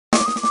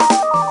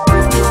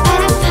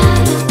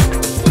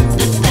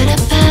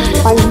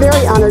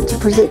honored to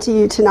present to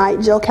you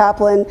tonight Jill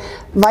Kaplan,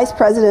 Vice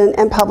President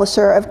and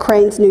Publisher of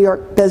Crain's New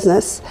York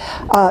Business.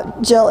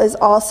 Jill is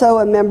also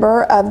a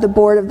member of the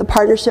board of the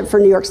Partnership for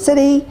New York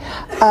City,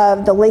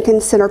 of the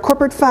Lincoln Center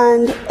Corporate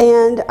Fund,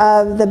 and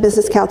of the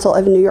Business Council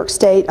of New York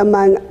State,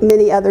 among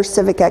many other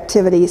civic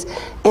activities.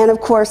 And of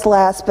course,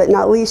 last but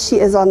not least, she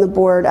is on the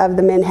board of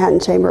the Manhattan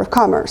Chamber of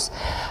Commerce.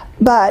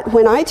 But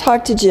when I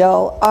talked to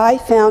Jill, I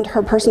found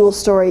her personal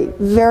story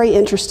very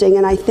interesting,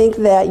 and I think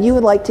that you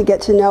would like to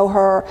get to know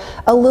her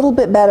a little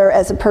bit better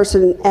as a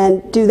person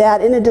and do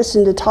that in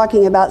addition to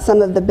talking about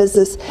some of the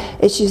business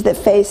issues that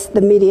face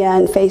the media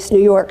and face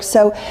New York.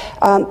 So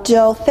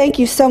Jill, thank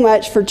you so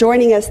much for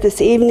joining us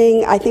this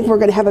evening. I think we're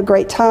going to have a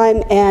great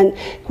time, and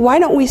why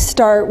don't we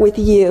start with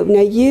you.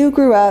 Now, you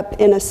grew up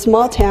in a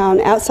small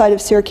town outside of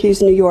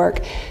Syracuse, New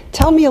York.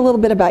 Tell me a little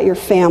bit about your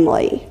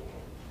family.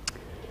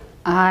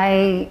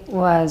 I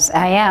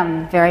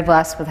am very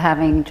blessed with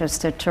having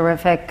just a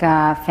terrific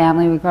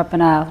family. We grew up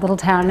in a little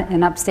town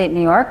in upstate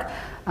New York.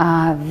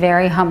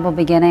 Very humble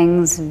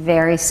beginnings,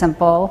 very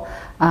simple.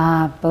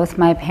 Both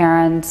my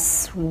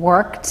parents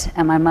worked,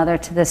 and my mother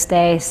to this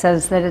day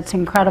says that it's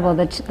incredible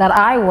that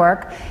I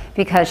work,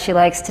 because she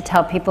likes to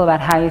tell people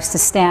about how I used to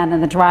stand in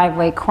the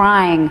driveway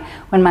crying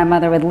when my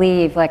mother would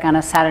leave, like on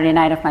a Saturday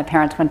night if my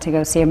parents went to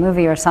go see a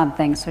movie or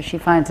something. So she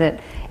finds it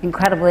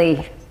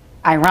incredibly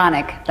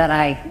ironic that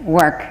I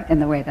work in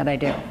the way that I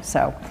do.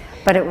 So,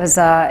 but it was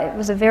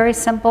a very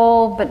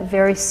simple but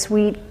very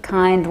sweet,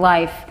 kind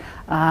life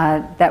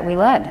that we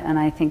led, and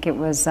I think it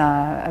was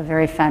a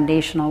very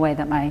foundational way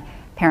that my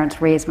parents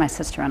raised my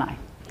sister and I.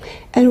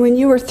 And when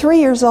you were 3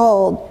 years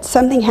old,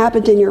 something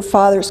happened in your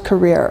father's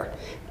career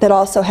that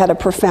also had a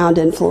profound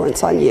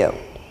influence on you.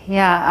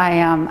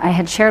 Yeah, I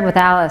had shared with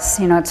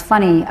Alice. You know, it's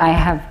funny. I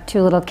have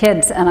 2 little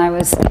kids, and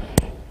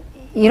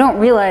you don't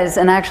realize,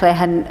 and actually I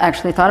hadn't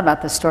actually thought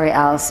about this story,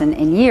 Alice,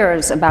 in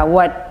years, about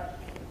what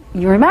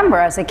you remember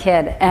as a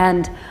kid.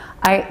 And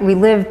we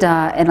lived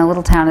in a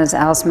little town, as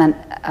Alice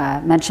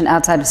mentioned,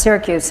 outside of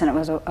Syracuse, and it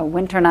was a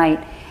winter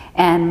night,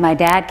 and my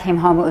dad came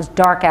home. It was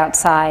dark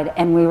outside,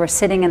 and we were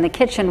sitting in the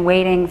kitchen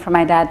waiting for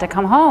my dad to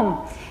come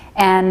home.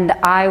 And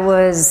I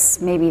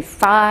was maybe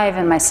 5,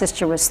 and my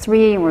sister was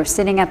 3, and we were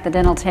sitting at the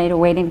dinner table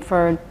waiting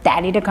for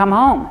Daddy to come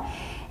home.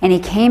 And he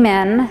came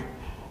in,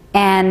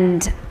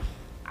 and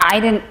I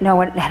didn't know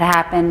what had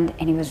happened,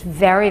 and he was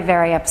very,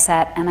 very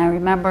upset. And I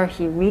remember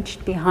he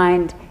reached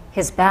behind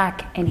his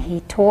back and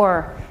he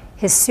tore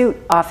his suit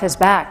off his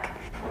back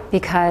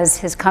because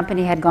his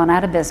company had gone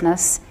out of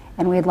business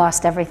and we had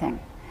lost everything.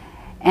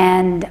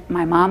 And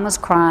my mom was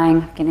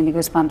crying, getting the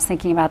goosebumps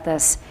thinking about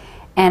this.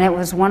 And it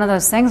was one of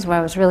those things where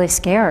I was really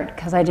scared,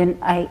 because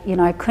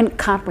I couldn't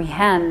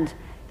comprehend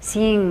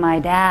seeing my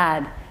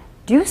dad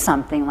do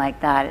something like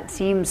that. It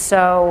seemed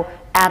so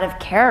out of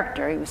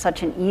character. He was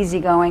such an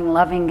easygoing,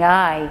 loving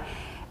guy,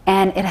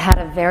 and it had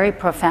a very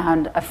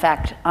profound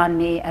effect on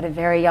me at a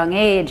very young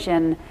age.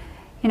 And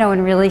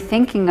and really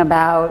thinking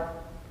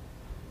about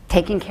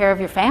taking care of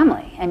your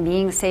family and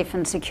being safe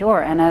and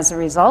secure. And as a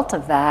result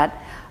of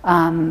that,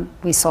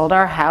 we sold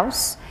our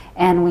house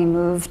and we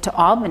moved to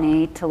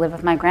Albany to live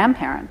with my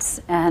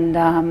grandparents. And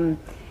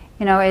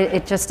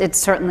it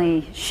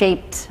certainly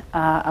shaped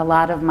a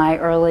lot of my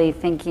early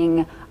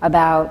thinking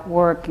about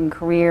work and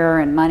career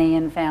and money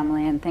and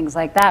family and things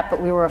like that.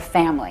 But we were a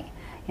family.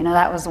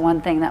 That was the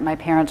one thing that my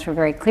parents were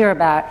very clear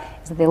about,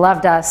 is that they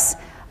loved us,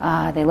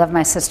 they loved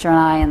my sister and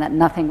I, and that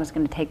nothing was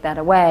going to take that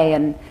away.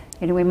 And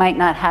we might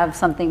not have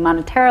something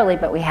monetarily,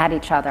 but we had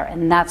each other,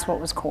 and that's what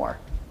was core.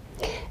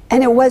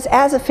 And it was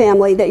as a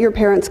family that your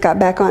parents got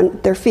back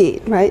on their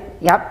feet, right?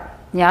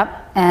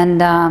 Yep.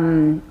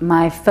 And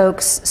my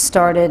folks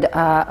started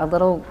a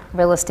little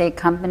real estate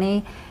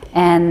company,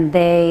 and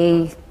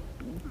they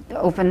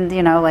opened,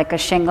 like a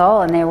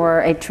shingle, and they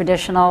were a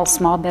traditional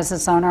small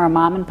business owner, a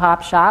mom and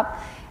pop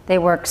shop. They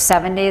worked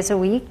 7 days a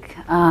week.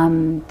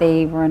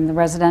 They were in the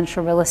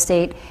residential real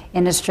estate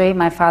industry.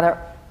 My father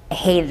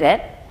hated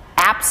it,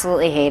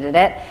 absolutely hated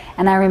it.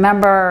 And I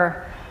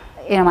remember,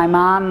 my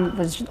mom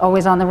was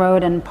always on the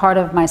road, and part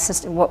of my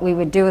sister, what we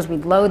would do is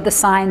we'd load the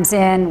signs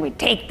in, we'd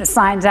take the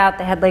signs out.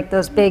 They had like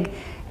those big,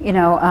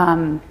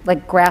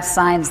 like grass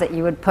signs that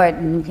you would put,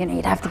 and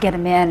you'd have to get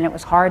them in, and it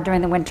was hard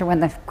during the winter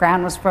when the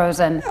ground was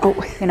frozen. Oh.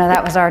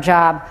 That was our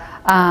job.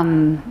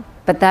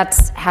 But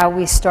that's how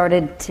we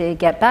started to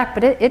get back.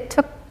 But it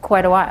took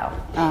quite a while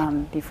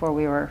before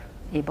we were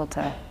able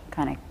to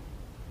kind of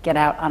get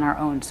out on our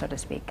own, so to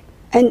speak.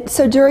 And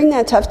so during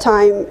that tough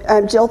time,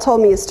 Jill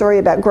told me a story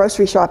about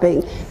grocery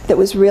shopping that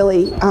was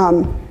really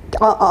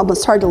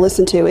almost hard to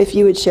listen to. If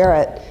you would share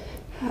it,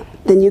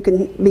 then you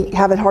can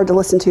have it hard to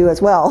listen to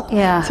as well.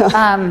 Yeah. So.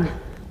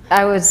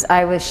 I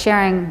was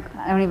sharing,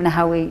 I don't even know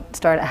how we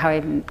started, how I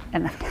even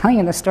ended up telling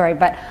you the story,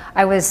 but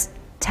I was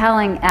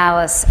telling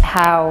Alice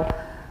how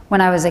when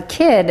I was a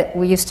kid,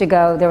 we used to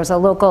go, there was a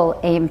local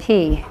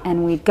A&P,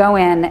 and we'd go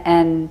in,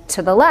 and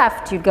to the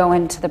left, you'd go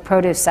into the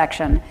produce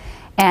section,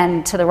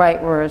 and to the right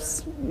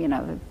was,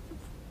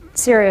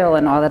 cereal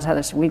and all that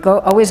other stuff. We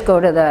always go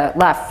to the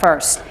left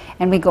first,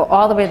 and we go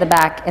all the way to the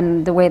back.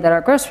 And the way that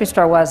our grocery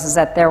store was is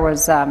that there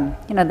was,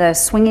 the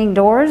swinging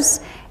doors,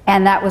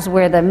 and that was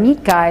where the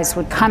meat guys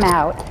would come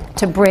out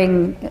to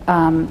bring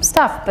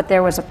stuff. But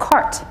there was a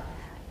cart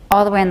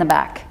all the way in the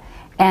back,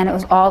 and it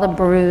was all the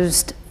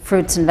bruised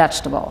fruits and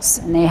vegetables,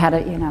 and they had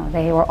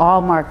they were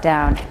all marked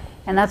down,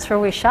 and that's where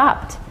we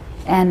shopped.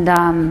 And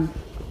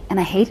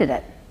I hated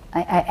it.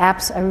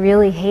 I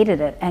really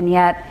hated it, and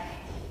yet,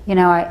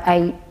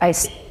 I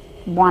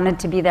wanted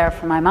to be there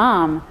for my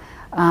mom,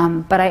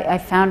 but I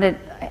found it.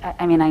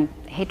 I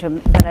hate to,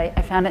 but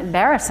I found it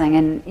embarrassing,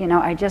 and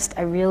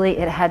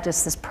it had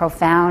just this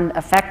profound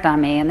effect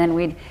on me. And then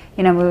we'd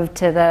move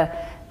to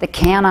the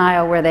can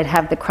aisle where they'd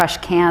have the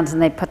crushed cans,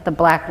 and they'd put the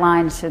black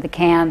lines through the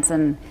cans,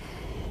 and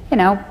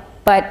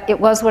but it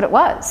was what it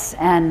was,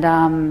 and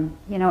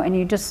and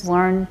you just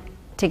learn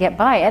to get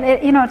by. And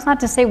it's not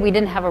to say we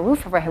didn't have a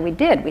roof over our head. We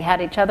did. We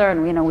had each other,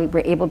 and we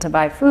were able to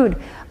buy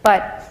food,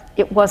 but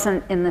it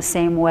wasn't in the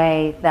same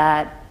way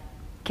that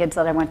kids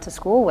that I went to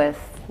school with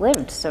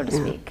lived, so to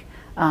speak.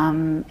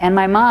 And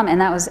my mom, and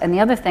the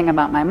other thing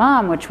about my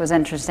mom, which was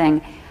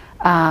interesting,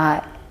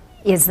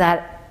 is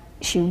that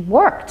she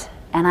worked,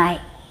 and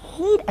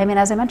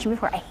as I mentioned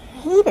before, I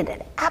hated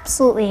it,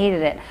 absolutely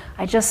hated it.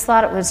 I just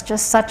thought it was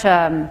just such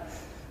an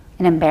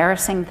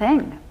embarrassing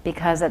thing,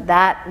 because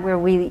where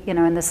we,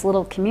 in this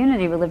little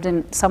community, we lived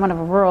in somewhat of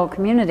a rural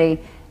community,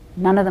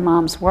 none of the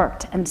moms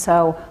worked. And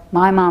so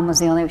my mom was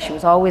she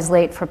was always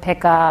late for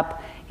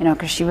pickup,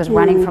 because she was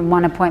running from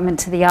one appointment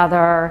to the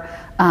other.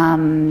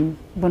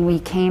 When we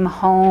came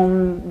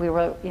home, we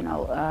were,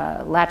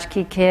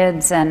 latchkey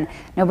kids, and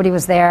nobody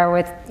was there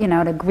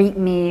to greet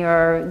me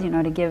or,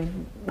 to give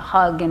a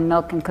hug and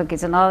milk and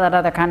cookies and all that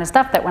other kind of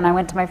stuff that when I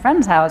went to my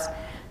friend's house,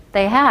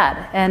 they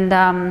had. And,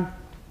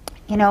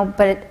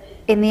 but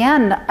in the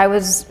end,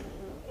 as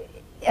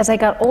I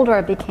got older,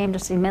 I became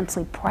just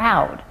immensely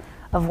proud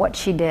of what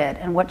she did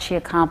and what she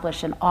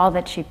accomplished and all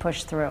that she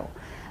pushed through.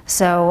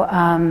 So,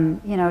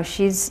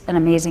 she's an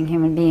amazing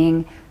human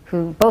being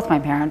both my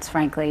parents,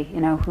 frankly,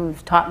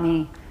 who've taught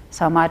me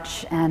so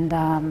much, and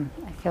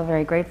I feel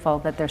very grateful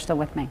that they're still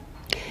with me.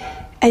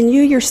 And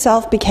you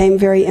yourself became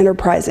very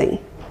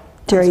enterprising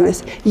during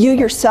this. You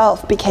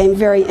yourself became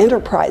very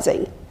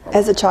enterprising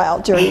as a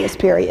child during this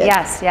period.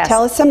 Yes.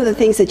 Tell us some of the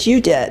things that you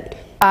did.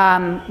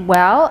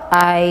 Well,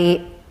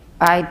 I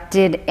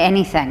did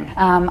anything.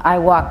 I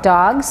walked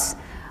dogs.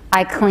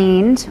 I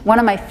cleaned. One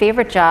of my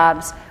favorite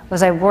jobs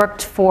was I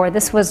worked for, do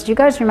you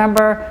guys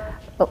remember,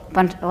 a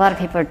lot of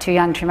people are too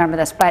young to remember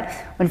this, but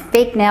when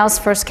fake nails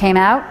first came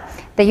out,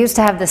 they used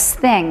to have this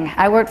thing.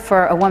 I worked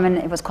for a woman,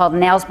 it was called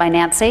Nails by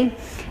Nancy,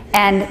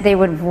 and they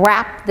would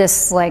wrap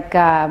this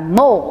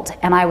mold,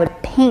 and I would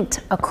paint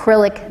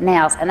acrylic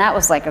nails, and that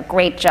was like a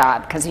great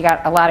job because you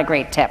got a lot of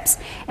great tips.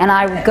 And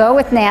I would go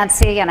with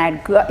Nancy, and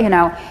I'd go,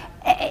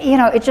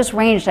 it just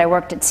ranged. I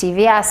worked at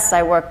CVS,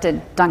 I worked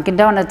at Dunkin'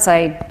 Donuts,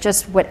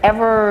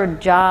 whatever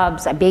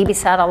jobs, I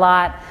babysat a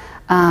lot.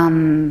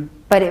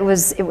 But it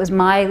was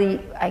my,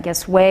 I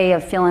guess, way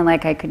of feeling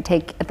like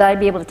I'd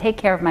be able to take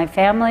care of my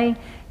family,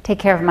 take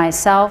care of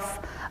myself,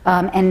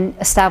 and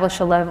establish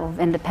a level of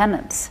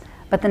independence.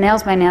 But the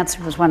Nails by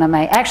Nancy was one of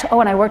my,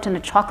 and I worked in a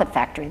chocolate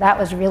factory. That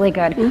was really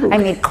good. Ooh. I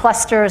made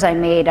clusters, I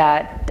made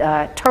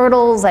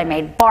turtles, I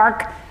made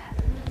bark.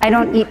 I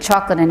don't eat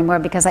chocolate anymore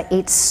because I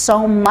ate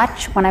so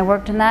much when I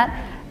worked in that,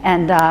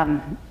 and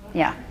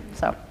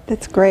so.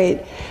 That's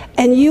great.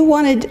 And you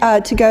wanted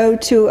to go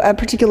to a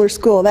particular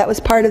school. That was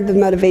part of the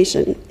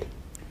motivation,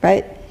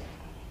 right?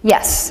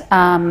 Yes.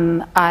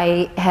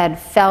 I had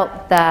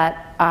felt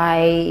that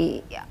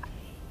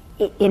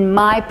in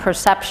my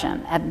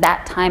perception at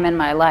that time in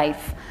my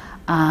life,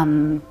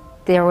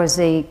 there was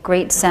a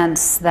great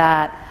sense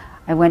that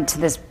I went to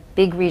this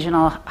big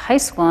regional high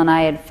school, and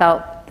I had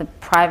felt the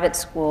private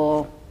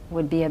school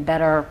would be a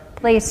better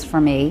place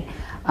for me,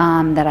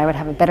 that I would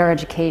have a better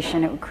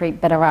education, it would create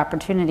better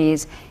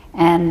opportunities.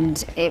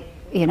 And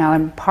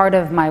and part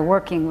of my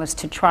working was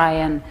to try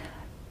and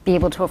be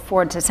able to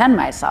afford to send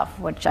myself,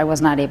 which I was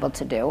not able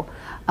to do,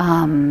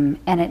 and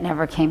it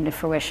never came to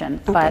fruition.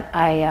 Okay. But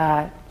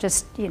I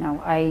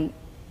I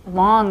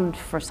longed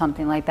for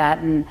something like that,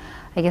 and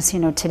I guess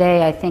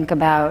today I think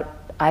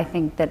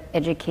that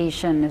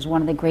education is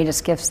one of the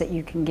greatest gifts that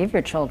you can give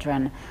your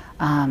children,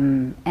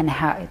 and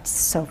how it's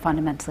so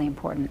fundamentally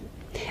important.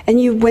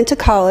 And you went to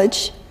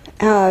college,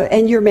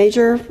 and your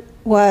major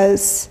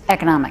was?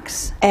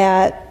 Economics.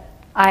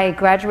 I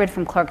graduated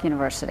from Clark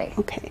University.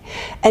 Okay.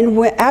 And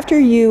after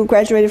you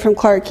graduated from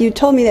Clark, you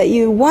told me that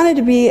you wanted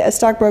to be a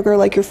stockbroker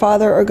like your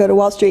father or go to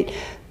Wall Street,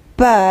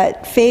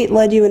 but fate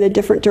led you in a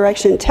different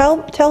direction.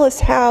 Tell us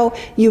how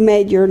you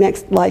made your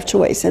next life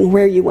choice and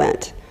where you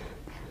went.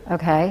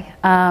 Okay.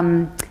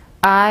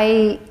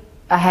 I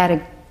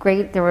had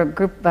there were a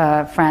group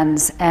of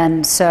friends,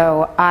 and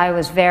so I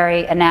was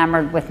very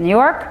enamored with New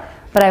York,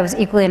 but I was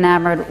equally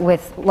enamored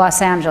with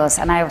Los Angeles,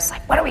 and I was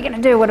like, what are we going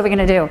to do? What are we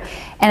going to do?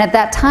 And at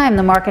that time,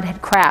 the market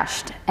had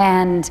crashed,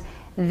 and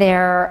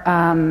there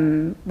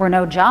were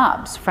no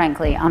jobs,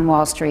 frankly, on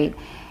Wall Street.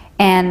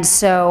 And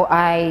so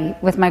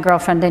with my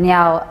girlfriend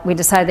Danielle, we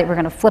decided that we were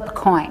going to flip a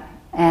coin.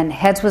 And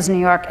heads was New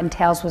York and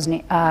tails was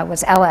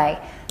LA.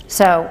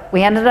 So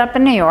we ended up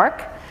in New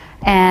York,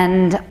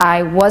 and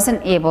I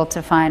wasn't able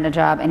to find a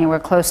job anywhere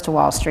close to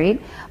Wall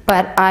Street,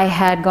 but I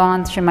had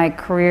gone through my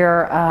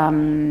career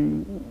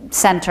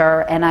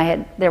center,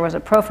 and there was a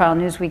profile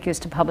Newsweek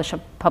used to publish a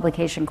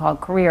publication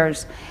called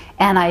Careers,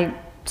 and I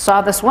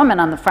saw this woman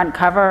on the front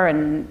cover,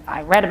 and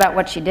I read about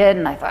what she did,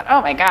 and I thought,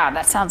 oh my God,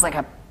 that sounds like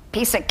a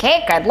piece of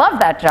cake. I'd love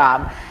that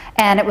job.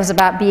 And it was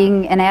about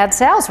being an ad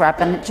sales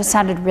rep, and it just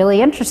sounded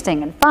really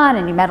interesting and fun,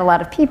 and you met a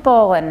lot of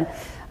people, and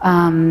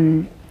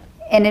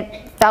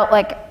it felt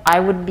like I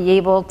would be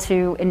able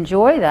to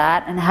enjoy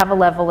that and have a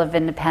level of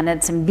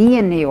independence and be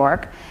in New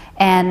York.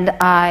 And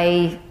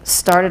I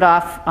started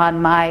off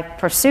on my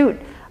pursuit.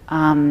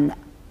 And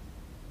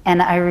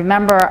I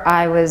remember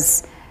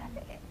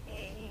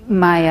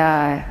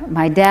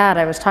my dad,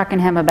 I was talking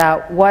to him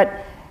about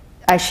what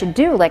I should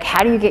do, like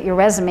how do you get your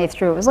resume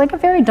through? It was like a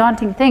very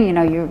daunting thing, you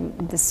know, you're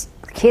this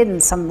kid in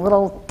some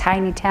little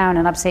tiny town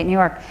in upstate New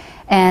York.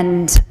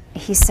 And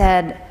he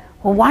said,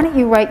 well, why don't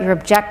you write your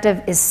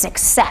objective is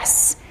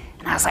success?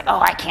 And I was like, oh,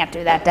 I can't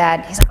do that,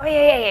 Dad. He's like, oh,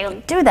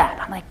 yeah, do that.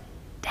 I'm like,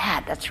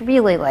 Dad, that's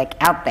really like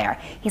out there.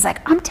 He's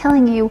like, I'm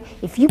telling you,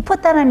 if you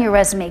put that on your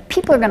resume,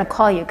 people are going to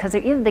call you because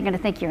they're going to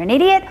think you're an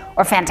idiot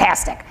or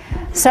fantastic.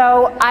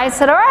 So I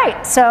said, all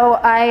right. So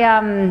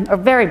or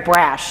very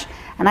brash.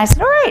 And I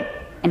said, all right.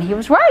 And he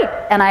was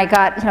right. And I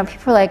got, you know,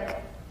 people were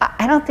like,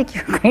 I don't think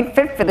you're a great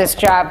fit for this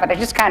job, but I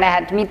just kind of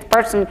had to meet the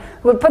person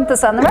who would put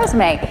this on the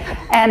resume.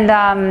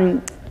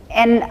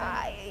 And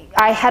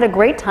I had a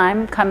great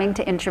time coming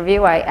to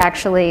interview. I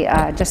actually,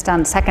 just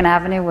on 2nd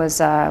Avenue was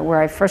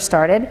where I first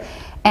started.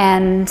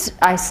 And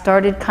I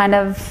started kind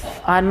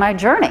of on my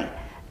journey.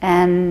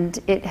 And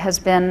it has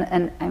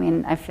been,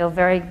 I feel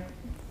very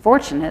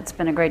fortunate. It's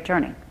been a great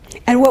journey.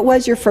 And what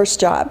was your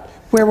first job?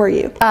 Where were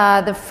you?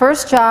 The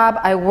first job,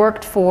 I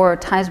worked for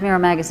Times Mirror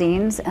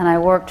magazines, and I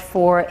worked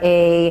for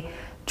a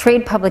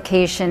trade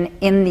publication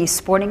in the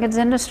sporting goods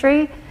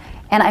industry.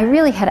 And I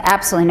really had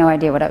absolutely no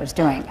idea what I was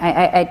doing.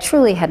 I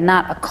truly had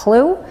not a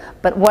clue,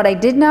 but what I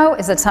did know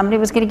is that somebody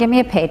was going to give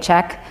me a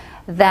paycheck,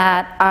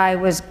 that I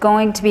was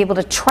going to be able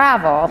to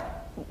travel,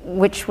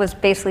 which was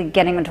basically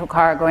getting into a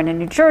car, going to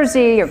New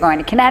Jersey or going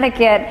to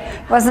Connecticut.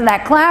 It wasn't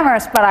that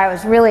glamorous, but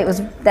it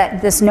was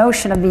this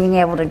notion of being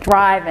able to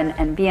drive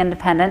and be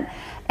independent.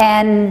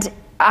 And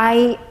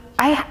I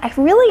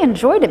really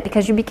enjoyed it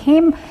because you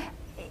became,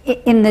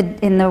 in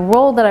the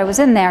role that I was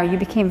in there, you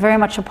became very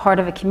much a part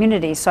of a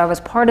community. So I was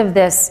part of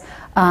this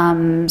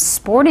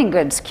sporting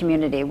goods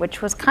community,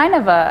 which was kind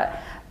of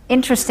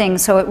interesting.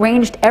 So it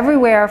ranged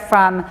everywhere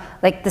from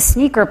like the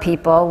sneaker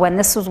people, when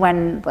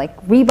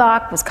like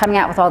Reebok was coming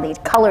out with all these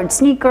colored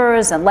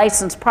sneakers and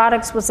licensed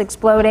products was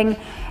exploding.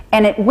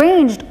 And it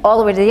ranged all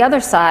the way to the other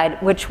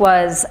side, which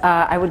was,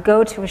 I would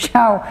go to a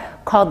show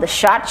called the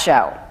SHOT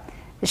Show.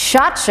 The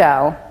SHOT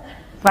Show,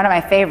 one of my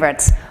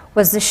favorites,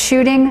 was the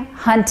Shooting,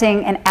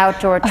 Hunting, and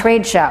Outdoor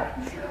Trade Show.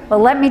 Well,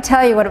 let me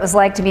tell you what it was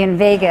like to be in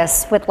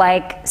Vegas with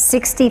like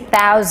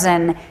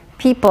 60,000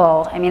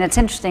 people. I mean, it's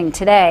interesting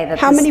today that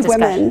How many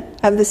women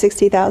of the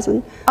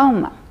 60,000?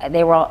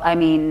 They were all,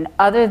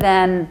 other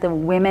than the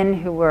women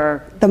who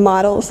were... The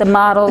models? The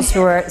models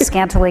who were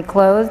scantily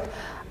clothed.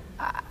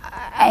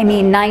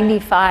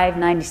 95,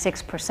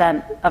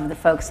 96% of the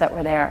folks that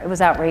were there. It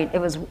was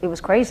outrageous. It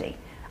was crazy.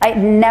 I'd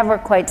never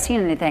quite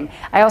seen anything.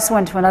 I also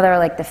went to another,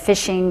 like the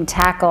fishing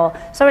tackle.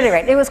 So at any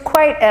rate, it was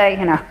quite, it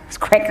was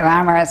quite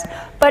glamorous.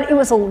 But it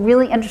was a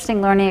really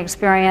interesting learning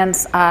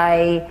experience.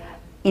 I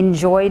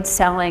enjoyed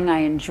selling.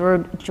 I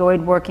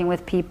enjoyed working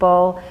with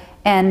people.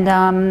 And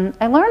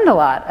I learned a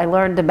lot. I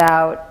learned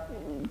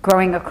about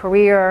growing a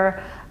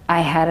career. I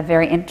had a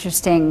very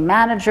interesting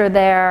manager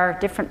there,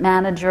 different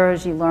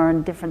managers. You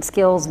learn different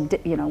skills,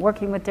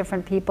 working with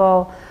different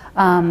people.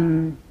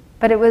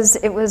 But it was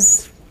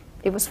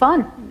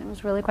fun. It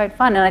was really quite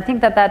fun. And I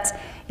think that that's,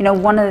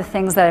 one of the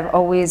things that I've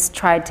always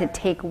tried to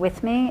take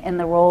with me in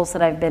the roles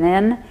that I've been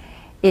in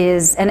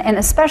is, and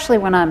especially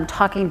when I'm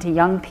talking to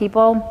young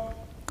people,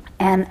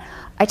 and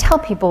I tell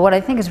people what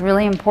I think is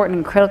really important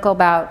and critical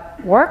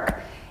about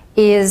work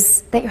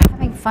is that you're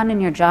having fun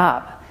in your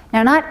job.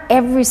 Now, not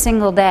every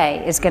single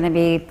day is going to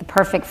be the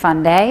perfect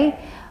fun day,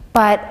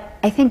 but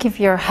I think if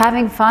you're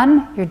having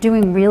fun, you're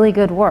doing really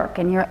good work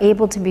and you're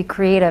able to be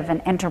creative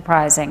and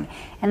enterprising.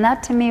 And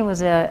that to me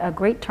was a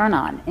great turn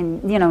on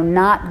in,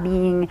 not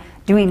doing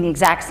the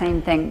exact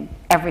same thing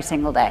every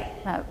single day.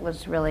 That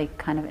was really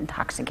kind of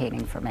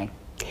intoxicating for me.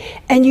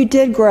 And you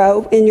did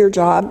grow in your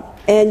job,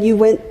 and you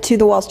went to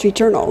the Wall Street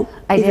Journal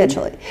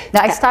eventually.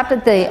 Now, I stopped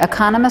at The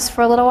Economist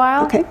for a little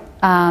while, okay.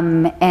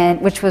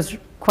 And which was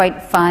quite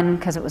fun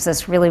because it was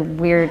this really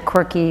weird,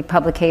 quirky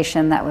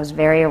publication that was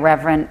very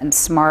irreverent and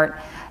smart,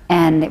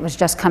 and it was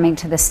just coming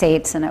to the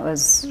States, and it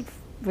was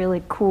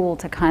really cool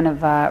to kind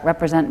of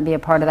represent and be a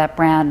part of that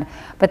brand.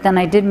 But then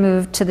I did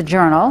move to the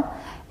Journal,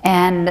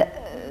 and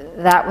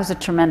that was a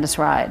tremendous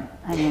ride.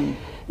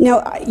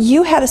 Now,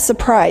 you had a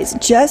surprise.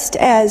 Just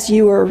as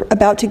you were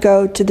about to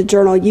go to the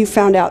Journal, you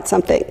found out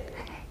something.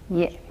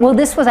 Yeah. Well,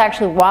 this was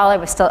actually while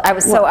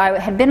I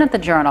had been at the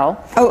Journal,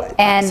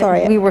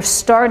 and we were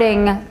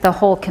starting the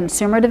whole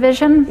consumer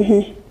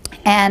division,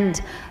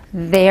 and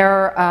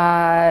there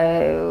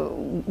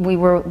we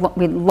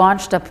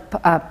launched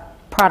a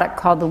product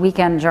called the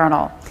Weekend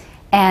Journal,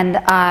 and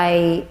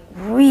I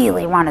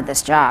really wanted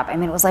this job. I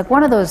mean, it was like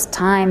one of those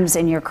times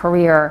in your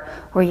career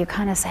where you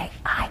kind of say,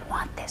 I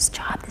want this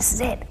job, this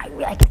is it.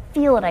 I could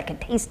feel it, I could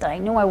taste it, I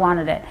knew I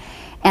wanted it.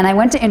 And I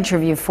went to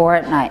interview for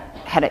it, and I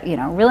had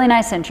a really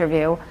nice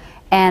interview,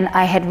 and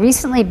I had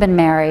recently been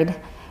married,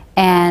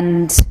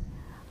 and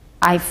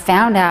I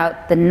found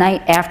out the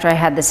night after I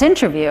had this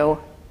interview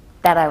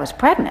that I was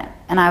pregnant.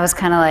 And I was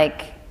kind of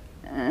like,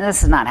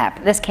 this is not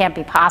happening, this can't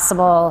be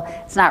possible,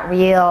 it's not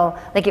real.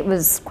 Like, it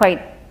was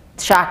quite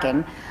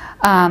shocking.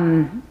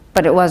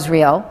 But it was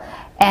real.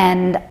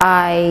 And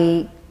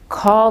I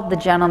called the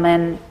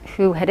gentleman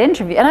who had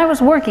interviewed, and I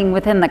was working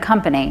within the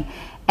company,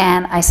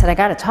 and I said, I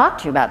got to talk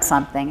to you about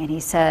something. And he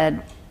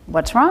said,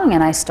 what's wrong?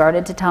 And I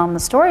started to tell him the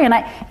story, and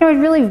I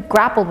really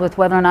grappled with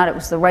whether or not it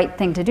was the right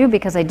thing to do,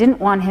 because I didn't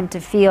want him to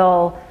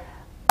feel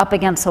up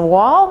against a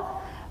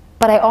wall,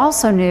 but I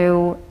also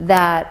knew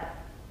that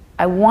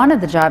I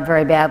wanted the job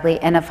very badly,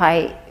 and if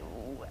I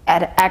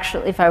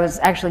was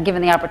actually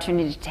given the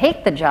opportunity to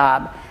take the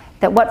job,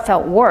 that what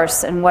felt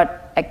worse and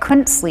what I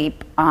couldn't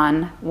sleep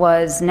on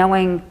was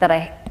knowing that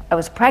I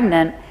was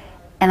pregnant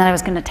and that I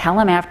was going to tell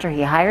him after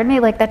he hired me.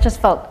 Like, that just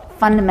felt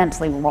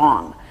fundamentally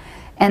wrong.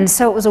 And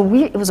so it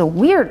was a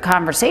weird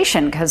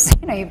conversation, because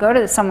you go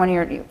to someone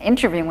you're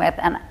interviewing with,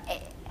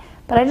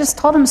 but I just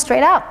told him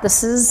straight out,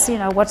 this is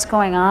what's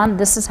going on,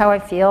 this is how I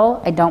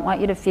feel, I don't want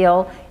you to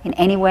feel in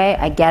any way,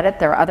 I get it,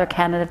 there are other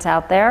candidates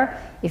out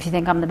there, if you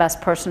think I'm the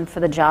best person for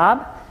the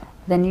job,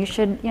 then you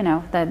should,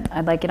 that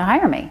I'd like you to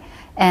hire me.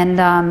 And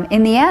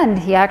in the end,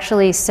 he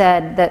actually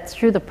said that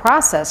through the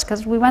process,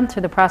 because we went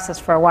through the process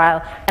for a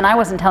while, and I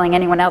wasn't telling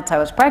anyone else I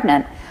was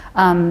pregnant,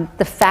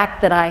 the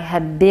fact that I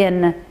had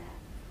been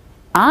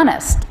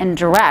honest and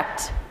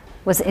direct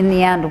was in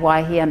the end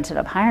why he ended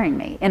up hiring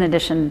me, in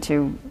addition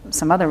to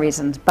some other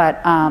reasons.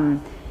 But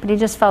he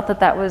just felt that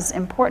that was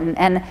important.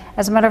 And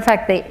as a matter of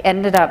fact, they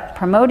ended up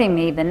promoting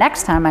me the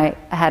next time I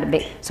had a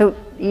baby. So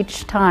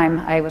each time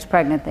I was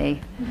pregnant, they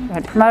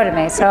had promoted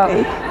me. So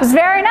it was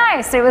very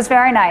nice. It was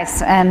very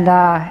nice. And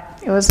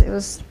it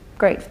was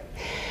great.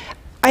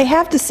 I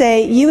have to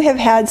say, you have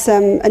had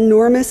some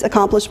enormous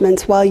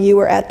accomplishments while you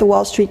were at the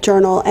Wall Street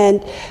Journal,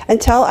 and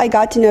until I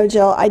got to know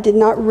Jill, I did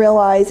not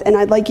realize, and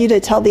I'd like you to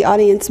tell the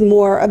audience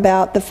more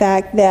about the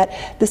fact that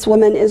this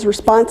woman is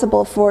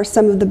responsible for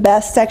some of the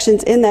best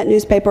sections in that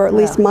newspaper, or at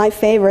least my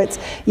favorites.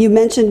 You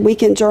mentioned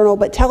Weekend Journal,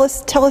 but tell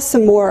us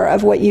some more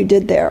of what you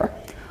did there.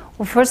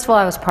 Well, first of all,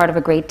 I was part of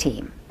a great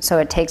team, so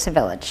it takes a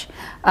village.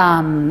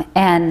 And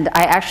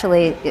I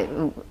actually...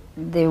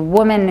 The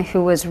woman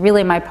who was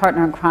really my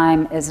partner in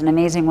crime is an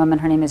amazing woman.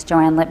 Her name is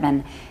Joanne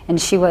Littman, and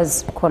she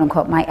was, quote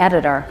unquote, my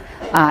editor,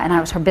 and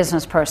I was her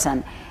business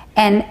person.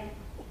 And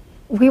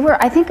we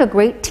were, I think, a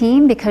great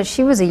team, because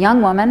she was a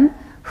young woman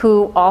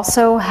who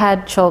also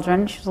had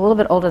children. She was a little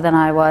bit older than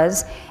I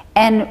was,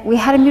 and we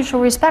had a mutual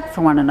respect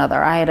for one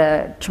another. I had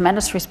a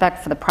tremendous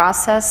respect for the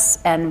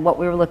process and what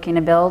we were looking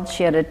to build.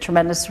 She had a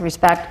tremendous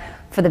respect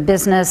for the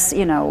business,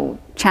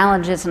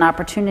 challenges and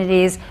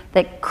opportunities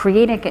that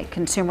creating a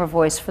consumer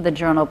voice for the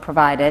Journal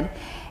provided.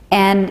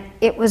 And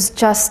it was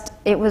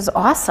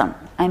awesome.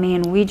 I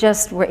mean, we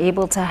just were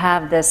able to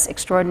have this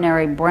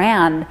extraordinary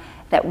brand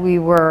that we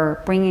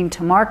were bringing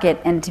to market,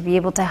 and to be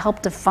able to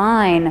help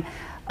define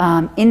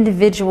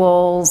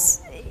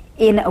individuals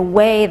in a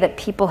way that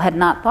people had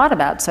not thought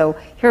about. So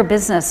here are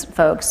business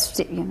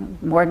folks,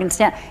 Morgan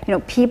Stanley,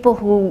 people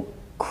who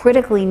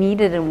critically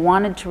needed and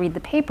wanted to read the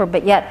paper,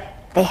 but yet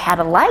they had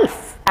a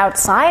life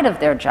outside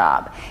of their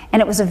job.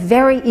 And it was a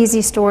very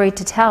easy story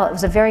to tell. It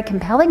was a very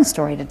compelling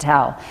story to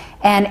tell.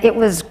 And it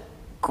was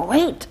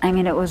great. I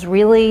mean, it was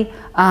really,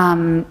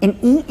 I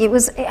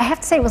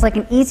have to say, it was like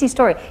an easy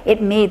story.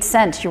 It made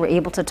sense. You were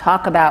able to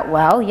talk about,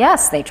 well,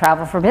 yes, they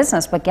travel for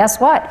business, but guess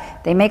what?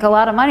 They make a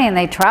lot of money, and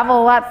they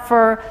travel a lot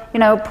for,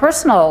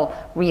 personal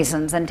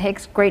reasons, and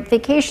take great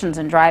vacations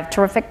and drive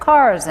terrific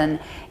cars. And,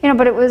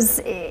 but it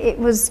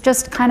was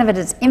just kind of at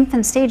its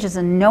infant stages,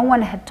 and no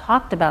one had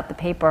talked about the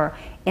paper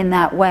in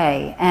that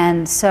way.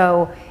 And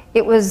so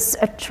it was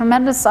a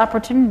tremendous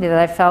opportunity that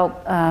I felt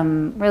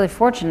really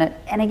fortunate.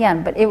 And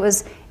again, but it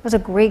was a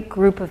great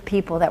group of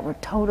people that were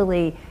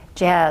totally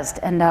jazzed.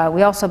 And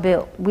we also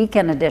built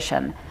Weekend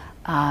Edition,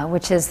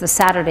 which is the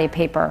Saturday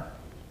paper.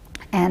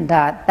 And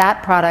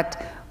that product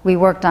we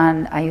worked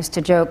on, I used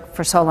to joke,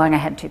 for so long I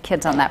had 2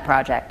 kids on that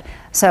project.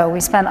 So we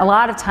spent a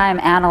lot of time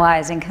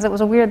analyzing, because it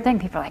was a weird thing.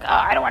 People are like, oh,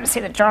 I don't want to see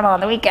the Journal on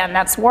the weekend,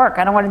 that's work,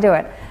 I don't want to do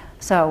it.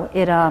 So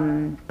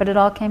but it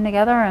all came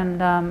together,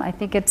 and I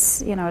think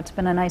it's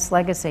been a nice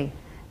legacy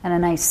and a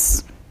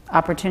nice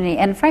opportunity.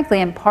 And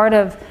frankly, and part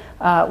of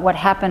what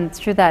happened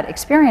through that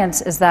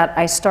experience is that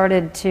I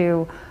started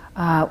to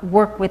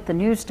work with the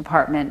news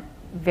department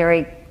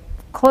very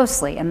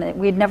closely, and that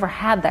we'd never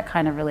had that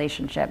kind of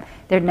relationship.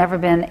 There'd never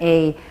been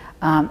a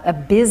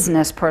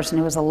business person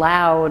who was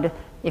allowed,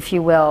 if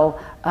you will,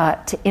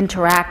 to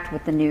interact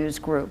with the news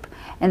group.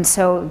 And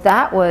so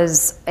that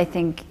was, I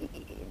think,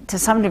 to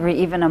some degree,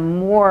 even a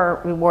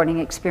more rewarding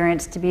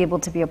experience to be able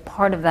to be a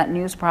part of that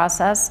news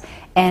process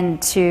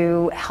and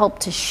to help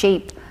to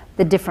shape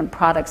the different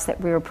products that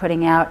we were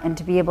putting out, and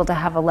to be able to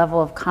have a level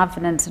of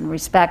confidence and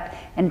respect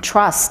and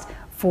trust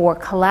for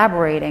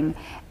collaborating.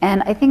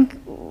 And I think,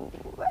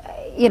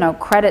 you know,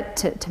 credit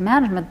to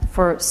management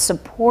for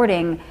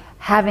supporting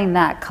having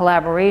that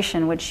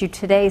collaboration, which you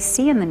today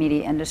see in the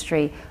media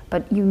industry,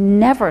 but you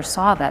never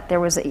saw that.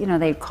 There was, you know,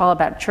 they call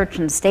about church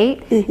and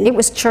state. Mm-hmm. It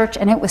was church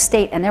and it was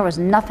state, and there was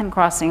nothing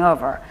crossing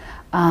over.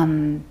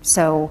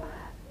 So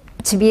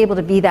to be able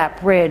to be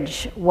that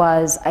bridge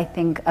was, I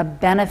think, a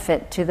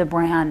benefit to the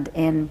brand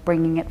in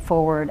bringing it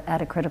forward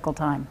at a critical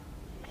time.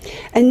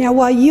 And now,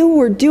 while you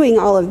were doing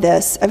all of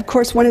this, of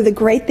course, one of the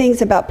great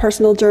things about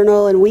Personal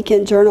Journal and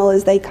Weekend Journal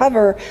is they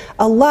cover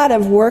a lot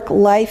of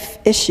work-life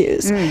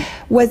issues.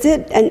 Was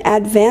it an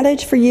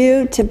advantage for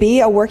you to be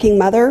a working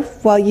mother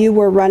while you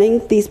were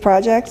running these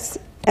projects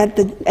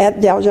at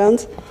Dow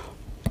Jones?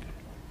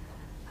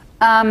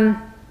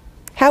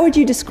 How would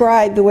you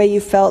describe the way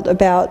you felt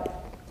about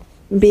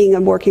being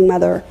a working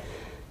mother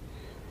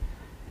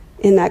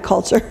in that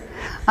culture?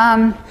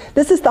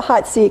 This is the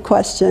hot seat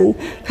question.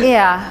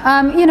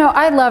 Yeah, you know,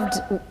 I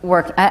loved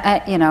work.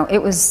 You know, it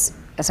was,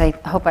 as I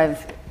hope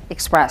I've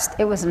expressed,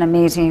 it was an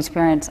amazing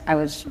experience.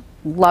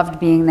 Loved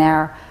being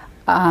there.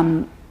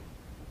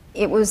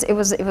 It was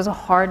a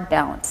hard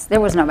balance. There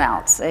was no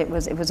balance. It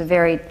was a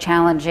very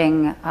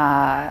challenging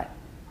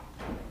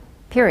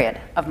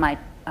period of my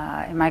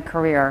in my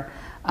career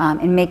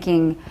in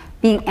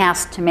being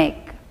asked to make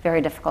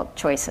very difficult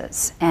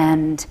choices.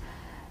 And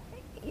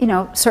you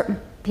know, certain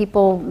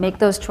people make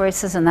those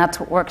choices and that's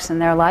what works in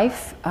their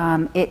life.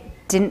 It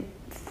didn't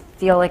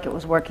feel like it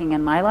was working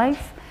in my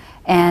life,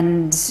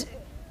 and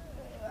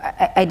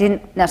I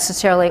didn't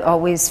necessarily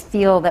always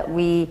feel that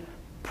we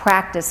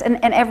practice, and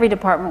every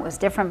department was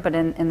different, but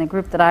in the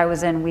group that I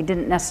was in, we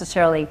didn't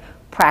necessarily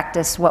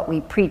practice what we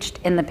preached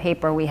in the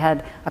paper. We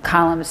had a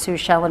columnist, Sue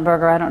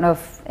Schellenberger, I don't know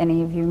if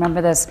any of you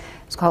remember this,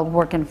 it's called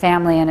Work and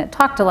Family, and it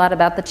talked a lot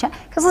about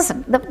because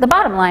listen, the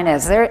bottom line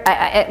is,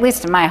 at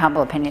least in my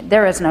humble opinion,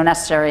 there is no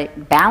necessary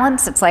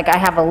balance. It's like I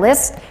have a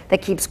list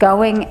that keeps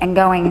going and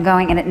going and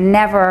going, and it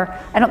never,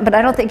 I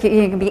don't think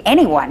you can be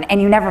anyone, and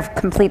you never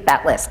complete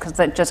that list, because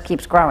it just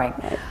keeps growing.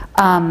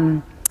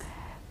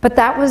 But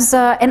that was,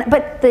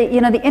 but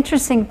the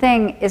interesting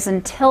thing is,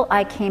 until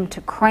I came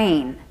to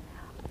Crain,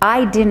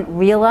 I didn't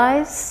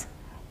realize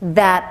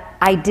that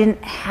I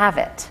didn't have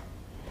it.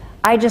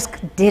 I just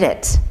did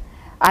it.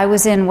 I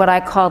was in what I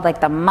called like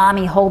the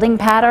mommy holding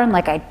pattern.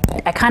 Like I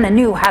kind of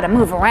knew how to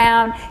move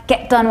around,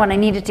 get done when I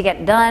needed to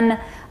get done.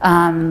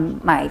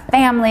 My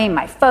family,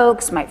 my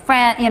folks, my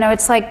friend, you know,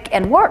 it's like,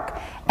 and work.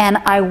 And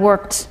I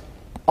worked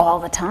all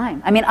the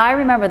time. I mean, I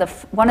remember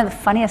one of the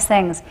funniest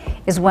things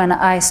is when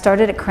I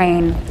started at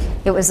Crain,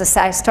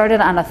 I started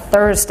on a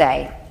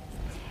Thursday,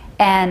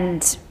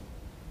 and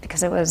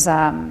because it was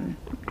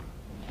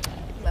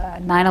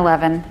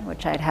 9/11,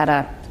 which I'd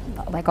had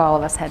like all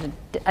of us had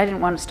I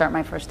didn't want to start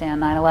my first day on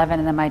 9/11,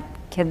 and then my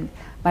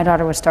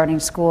daughter was starting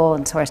school,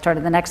 and so I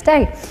started the next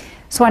day.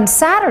 So on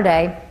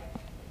Saturday,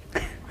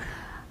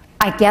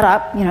 I get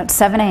up, you know, at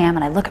 7 a.m.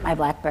 and I look at my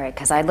BlackBerry,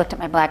 because I looked at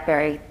my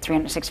BlackBerry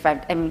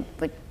 365, I mean,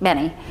 like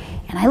many,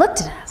 and I looked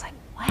at it and I was like,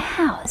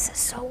 wow, this is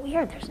so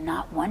weird. There's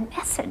not one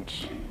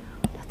message.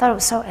 I thought it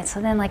was so, and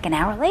so then like an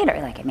hour later,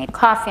 like I made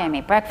coffee, I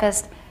made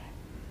breakfast,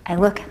 I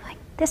look and like,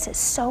 this is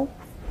so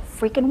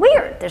freaking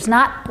weird.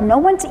 No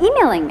one's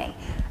emailing me.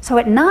 So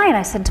at 9,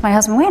 I said to my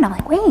husband, Wayne, I'm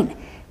like, Wayne,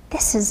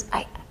 this is,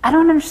 I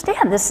don't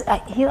understand this.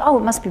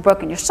 It must be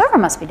broken. Your server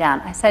must be down.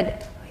 I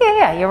said,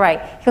 yeah, you're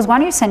right. He goes, why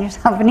don't you send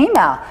yourself an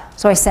email?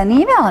 So I sent the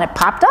email and it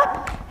popped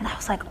up. And I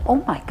was like, oh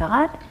my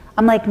God.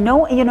 I'm like,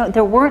 no, you know,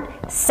 there weren't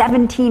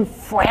 17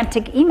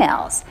 frantic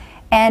emails.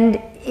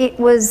 And it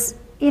was,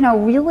 you know,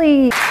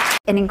 really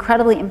an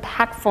incredibly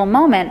impactful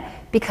moment,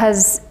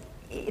 because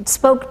it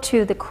spoke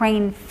to the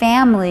Crain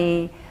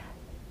family.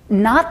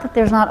 Not that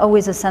there's not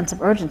always a sense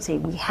of urgency.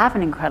 We have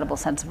an incredible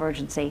sense of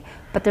urgency,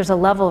 but there's a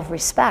level of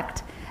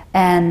respect.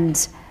 And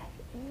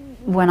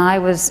when I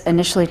was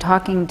initially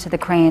talking to the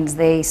Crains,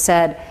 they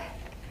said,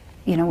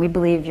 you know, we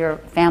believe your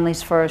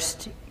family's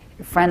first,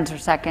 your friends are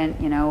second,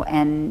 you know,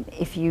 and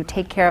if you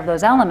take care of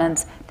those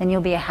elements, then you'll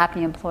be a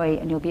happy employee,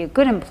 and you'll be a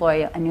good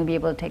employee, and you'll be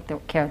able to take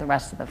care of the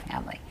rest of the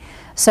family.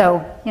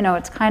 So, you know,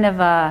 it's kind of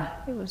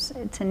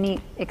it's a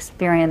neat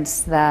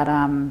experience that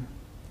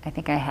I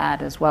think I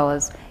had, as well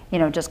as, you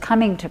know, just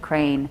coming to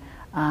Crain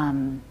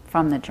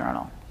from the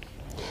Journal.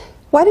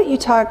 Why don't you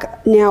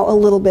talk now a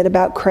little bit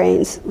about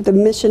Crain's, the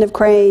mission of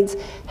Crain's,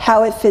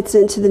 how it fits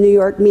into the New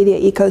York media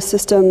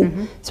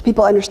ecosystem, so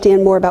people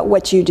understand more about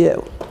what you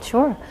do.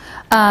 Sure.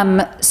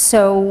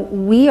 So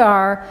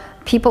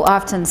people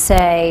often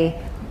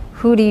say,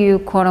 who do you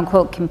quote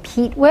unquote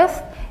compete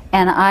with?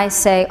 And I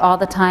say all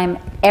the time,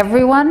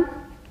 everyone,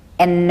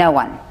 and no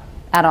one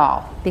at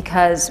all,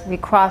 because we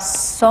cross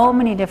so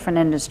many different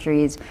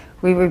industries.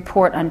 We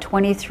report on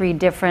 23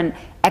 different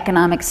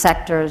economic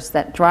sectors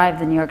that drive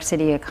the New York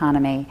City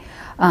economy.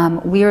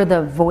 We are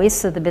the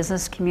voice of the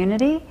business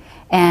community,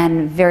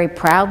 and very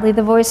proudly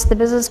the voice of the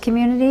business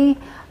community,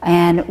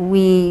 and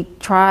we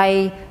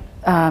try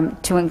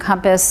to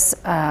encompass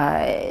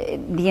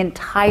the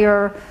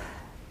entire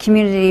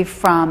community,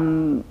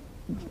 from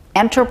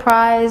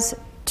enterprise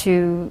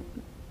to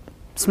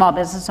small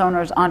business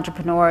owners,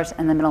 entrepreneurs,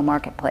 and the middle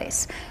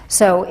marketplace.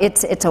 So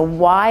it's a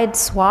wide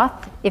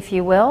swath, if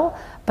you will,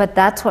 but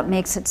that's what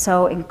makes it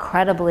so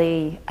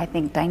incredibly, I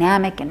think,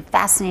 dynamic and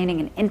fascinating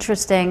and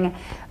interesting.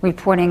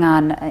 Reporting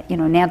on,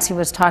 Nancy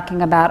was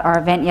talking about our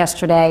event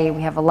yesterday.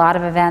 We have a lot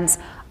of events.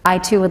 I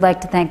too would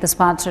like to thank the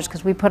sponsors,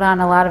 because we put on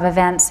a lot of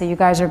events, so you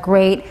guys are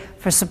great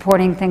for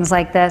supporting things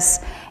like this,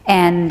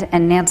 and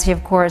Nancy,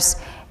 of course.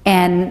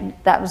 And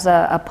that was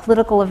a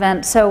political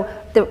event. So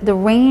the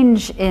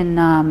range in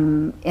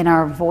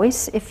our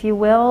voice, if you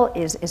will,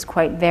 is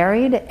quite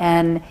varied,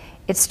 and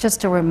it's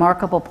just a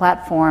remarkable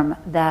platform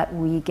that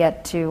we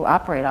get to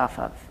operate off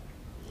of.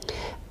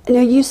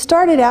 Now, you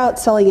started out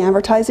selling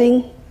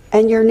advertising,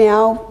 and you're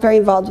now very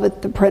involved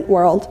with the print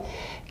world.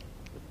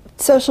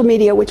 Social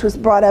media, which was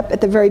brought up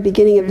at the very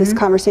beginning of this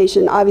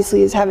conversation,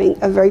 obviously is having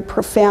a very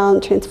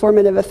profound,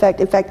 transformative effect.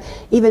 In fact,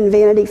 even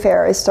Vanity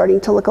Fair is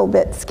starting to look a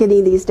bit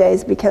skinny these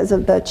days because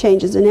of the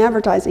changes in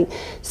advertising.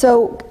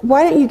 So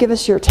why don't you give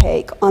us your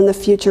take on the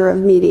future of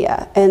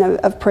media and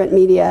of print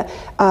media?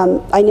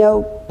 I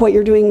know what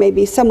you're doing may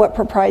be somewhat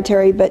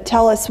proprietary, but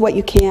tell us what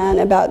you can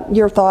about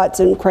your thoughts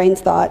and Crain's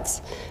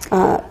thoughts.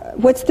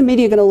 What's the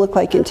media going to look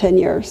like in 10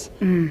 years,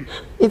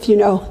 if you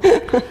know?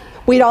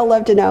 We'd all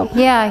love to know.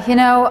 Yeah,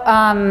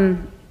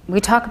 we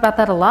talk about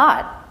that a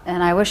lot,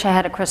 and I wish I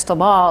had a crystal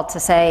ball to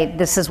say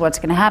this is what's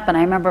going to happen.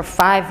 I remember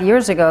 5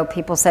 years ago,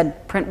 people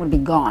said print would be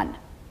gone.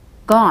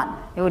 Gone.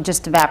 It would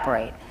just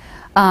evaporate.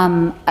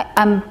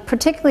 I'm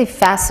particularly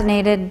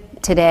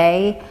fascinated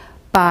today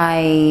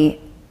by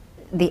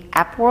the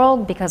app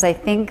world, because I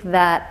think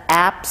that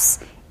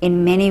apps,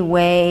 in many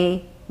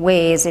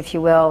ways, if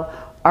you will,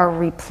 are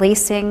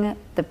replacing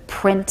the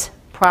print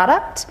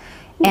product.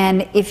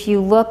 And if you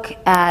look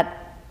at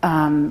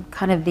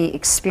kind of the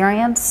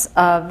experience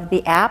of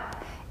the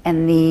app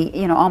and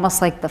the,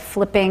 almost like the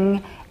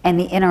flipping and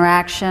the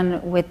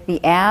interaction with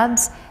the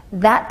ads,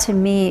 that to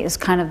me is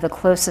kind of the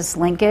closest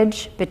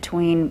linkage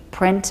between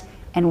print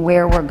and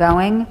where we're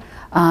going.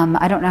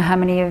 I don't know how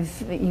many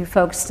of you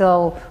folks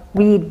still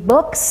read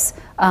books.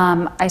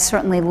 I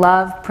certainly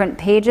love print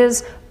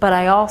pages, but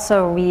I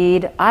also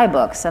read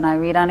iBooks, and I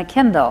read on a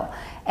Kindle.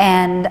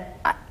 And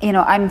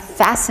I'm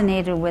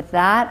fascinated with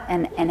that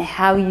and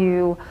how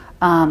you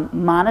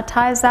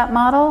monetize that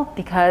model,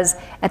 because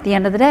at the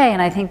end of the day,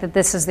 and I think that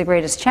this is the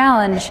greatest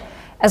challenge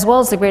as well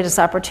as the greatest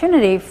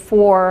opportunity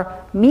for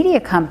media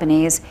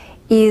companies,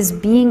 is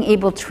being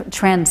able to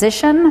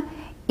transition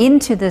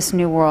into this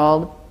new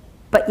world,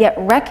 but yet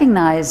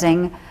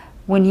recognizing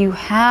when you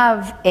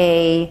have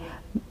a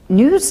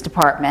news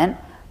department,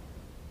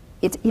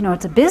 it's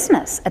a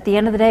business. At the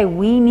end of the day,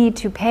 we need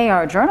to pay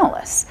our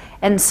journalists.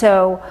 And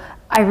so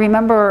I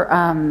remember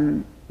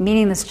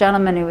meeting this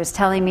gentleman who was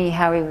telling me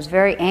how he was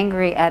very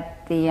angry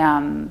at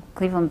the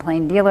Cleveland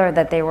Plain Dealer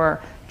that they were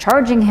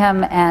charging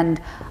him.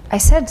 And I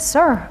said,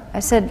 sir,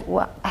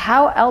 well,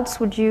 how else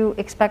would you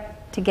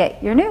expect to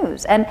get your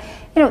news? And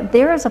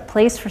there is a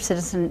place for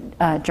citizen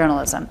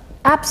journalism.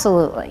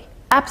 Absolutely,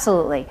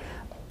 absolutely.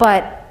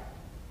 But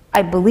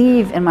I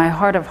believe in my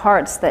heart of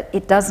hearts that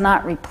it does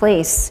not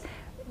replace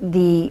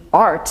the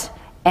art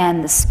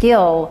and the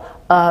skill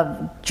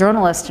of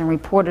journalists and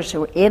reporters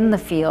who are in the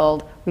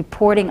field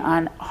reporting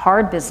on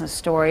hard business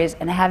stories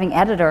and having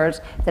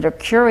editors that are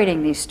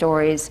curating these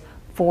stories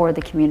for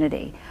the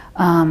community.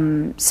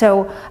 And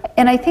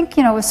I think,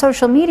 with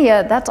social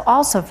media, that's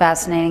also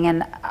fascinating.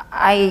 And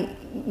I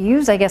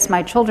use, I guess,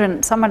 my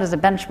children somewhat as a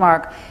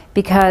benchmark,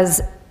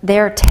 because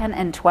they're 10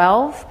 and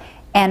 12,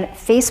 and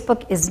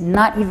Facebook is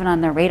not even on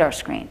their radar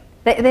screen.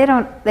 They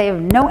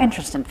have no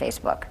interest in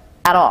Facebook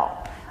at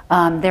all.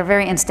 They're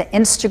very into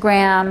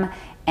Instagram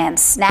and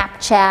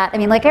Snapchat. I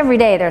mean, like every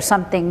day there's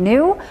something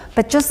new,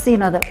 but just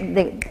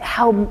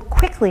how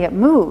quickly it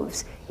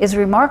moves is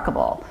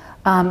remarkable.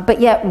 But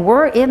yet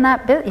we're in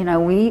that bit.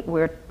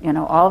 We're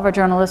all of our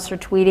journalists are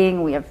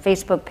tweeting. We have a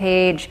Facebook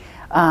page,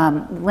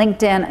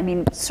 LinkedIn. I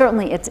mean,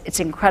 certainly it's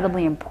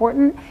incredibly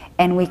important,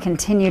 and we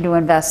continue to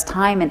invest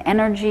time and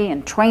energy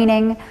and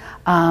training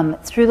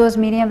through those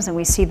mediums, and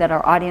we see that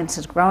our audience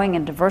is growing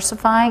and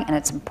diversifying, and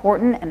it's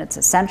important and it's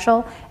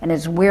essential and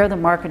is where the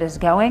market is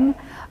going.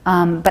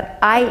 But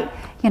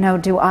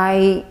do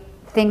I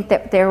think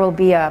that there will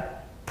be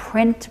a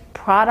print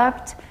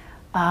product?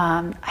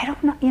 I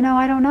don't know.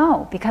 I don't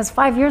know, because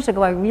 5 years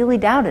ago I really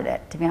doubted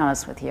it, to be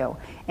honest with you.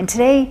 And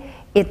today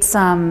it's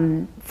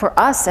for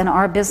us and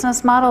our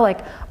business model.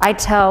 Like, I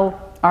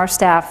tell our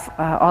staff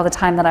all the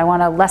time that I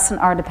want to lessen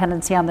our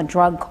dependency on the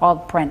drug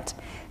called print,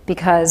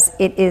 because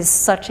it is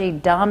such a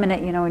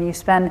dominant. When you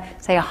spend,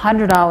 say,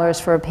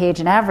 $100 for a page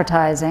in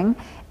advertising,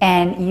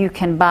 and you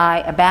can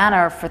buy a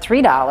banner for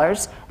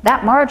 $3,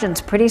 that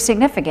margin's pretty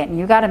significant. And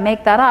you got to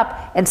make that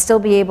up and still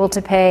be able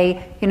to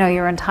pay,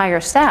 your entire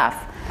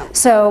staff.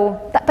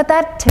 So, but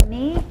that to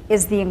me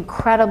is the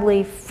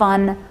incredibly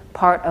fun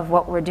part of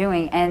what we're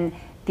doing, and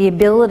the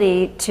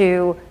ability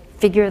to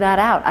figure that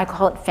out. I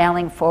call it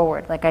failing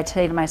forward. Like I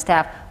say to my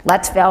staff,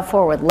 let's fail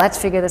forward. Let's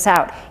figure this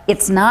out.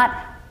 It's not,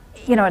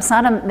 it's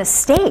not a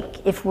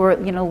mistake if we're,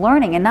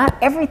 learning, and not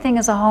everything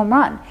is a home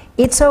run.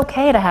 It's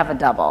okay to have a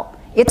double.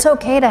 It's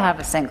okay to have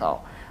a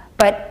single.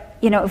 But,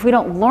 if we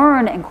don't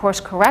learn and course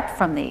correct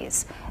from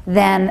these,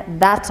 then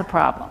that's a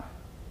problem.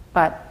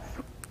 But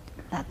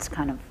that's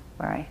kind of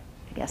where I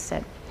guess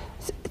sit.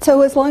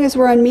 So as long as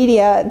we're on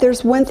media,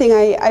 there's one thing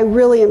I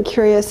really am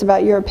curious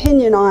about your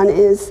opinion on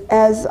is,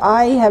 as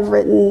I have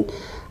written,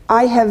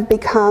 I have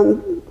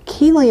become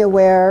keenly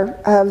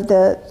aware of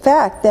the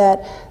fact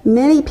that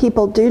many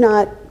people do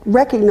not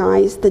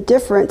recognize the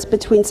difference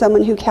between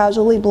someone who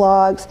casually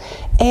blogs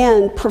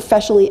and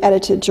professionally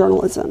edited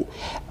journalism,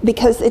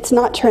 because it's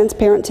not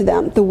transparent to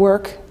them, the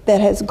work that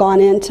has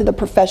gone into the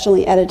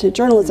professionally edited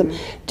journalism.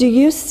 Mm-hmm. Do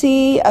you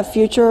see a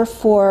future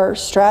for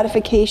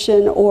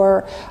stratification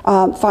or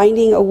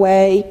finding a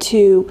way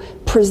to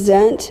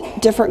present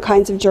different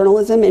kinds of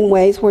journalism in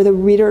ways where the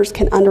readers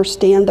can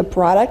understand the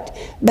product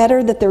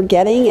better that they're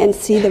getting and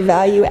see the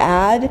value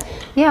add?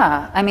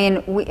 Yeah,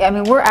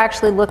 we're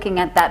actually looking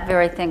at that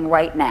very thing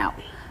right now.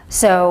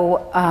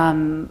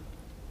 So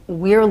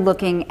we're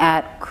looking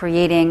at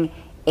creating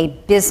a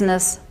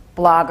business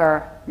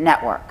blogger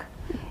network.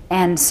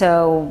 And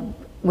so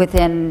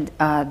within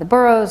the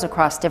boroughs,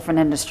 across different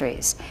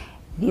industries,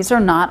 these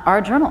are not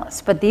our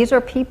journalists, but these are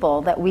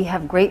people that we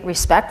have great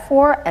respect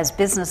for as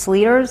business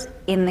leaders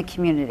in the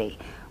community.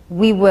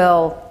 We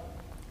will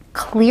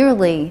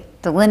clearly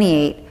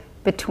delineate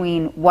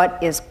between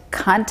what is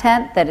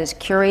content that is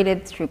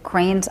curated through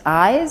Crain's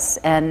eyes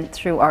and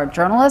through our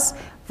journalists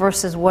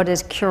versus what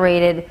is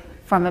curated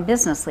from a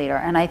business leader.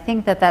 And I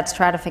think that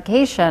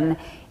stratification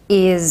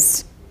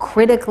is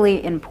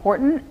critically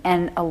important,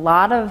 and a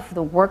lot of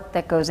the work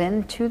that goes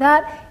into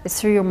that is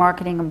through your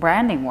marketing and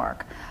branding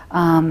work.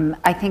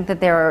 I think that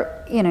there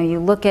are, you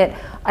look at,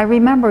 I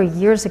remember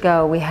years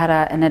ago we had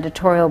an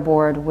editorial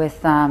board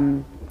with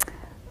a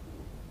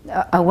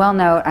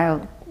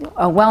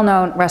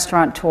well-known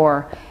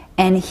restaurateur,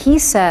 and he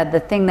said the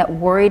thing that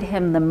worried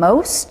him the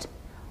most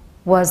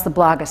was the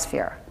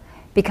blogosphere,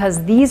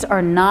 because these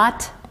are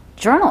not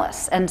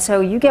journalists. And so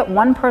you get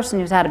one person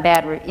who's had a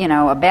bad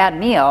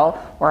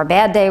meal or a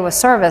bad day with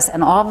service,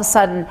 and all of a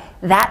sudden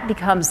that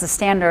becomes the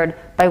standard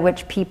by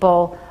which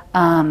people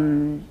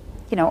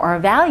are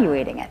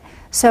evaluating it.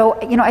 So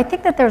I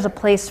think that there's a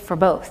place for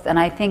both, and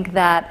I think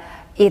that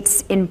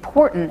it's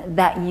important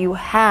that you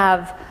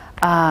have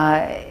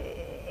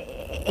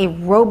a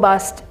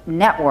robust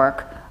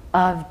network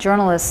of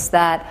journalists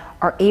that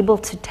are able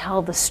to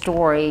tell the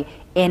story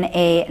in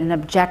an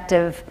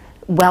objective,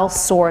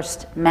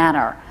 well-sourced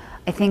manner.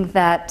 I think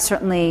that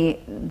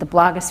certainly the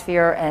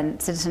blogosphere and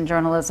citizen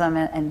journalism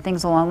and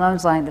things along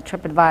those lines, the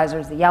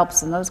TripAdvisors, the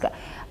Yelps, and those guys,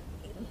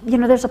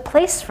 there's a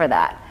place for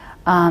that.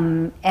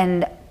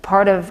 And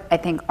part of, I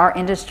think, our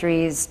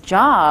industry's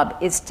job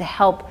is to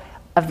help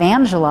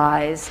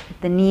evangelize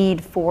the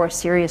need for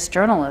serious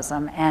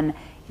journalism. And,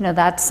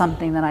 that's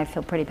something that I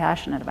feel pretty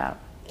passionate about.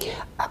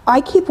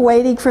 I keep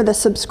waiting for the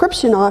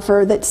subscription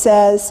offer that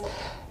says,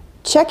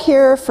 check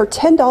here for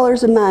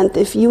 $10 a month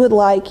if you would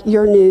like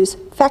your news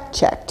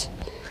fact-checked.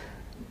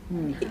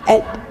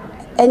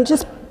 And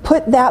just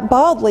put that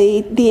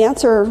baldly, the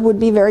answer would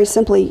be very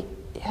simply,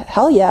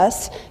 hell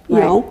yes, you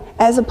know,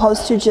 as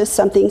opposed to just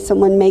something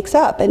someone makes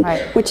up, and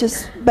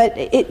but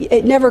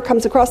it never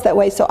comes across that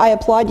way. So I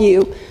applaud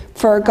you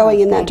for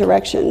going in that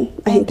direction.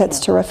 I think that's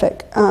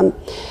terrific.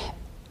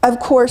 Of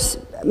course,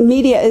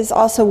 media is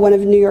also one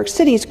of New York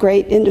City's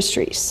great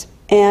industries,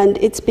 and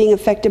it's being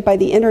affected by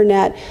the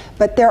internet,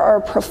 but there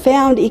are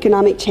profound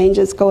economic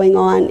changes going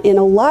on in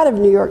a lot of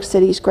New York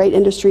City's great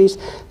industries: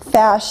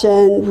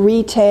 fashion,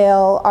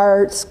 retail,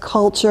 arts,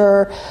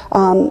 culture,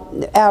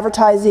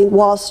 advertising,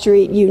 Wall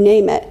Street, you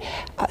name it.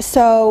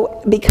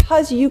 So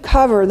because you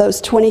cover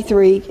those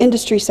 23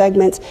 industry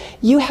segments,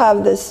 you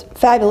have this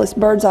fabulous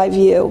bird's eye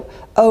view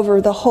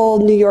over the whole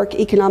New York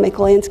economic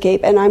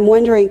landscape. And I'm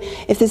wondering,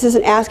 if this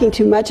isn't asking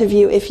too much of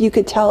you, if you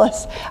could tell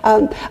us a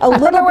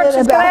little bit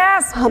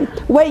about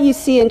what you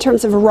see in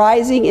terms of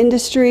rising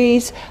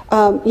industries,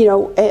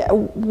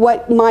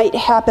 what might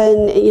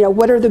happen,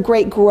 what are the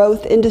great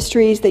growth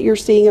industries that you're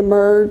seeing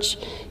emerge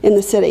in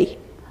the city?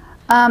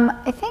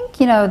 I think,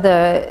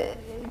 the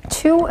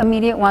two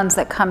immediate ones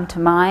that come to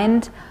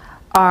mind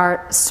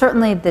are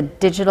certainly the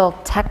digital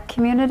tech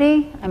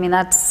community. I mean,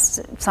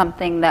 that's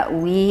something that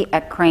we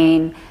at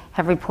Crain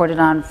have reported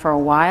on for a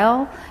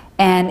while.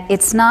 And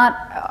it's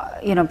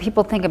not,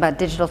 people think about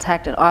digital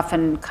tech and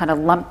often kind of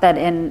lump that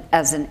in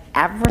as an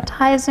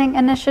advertising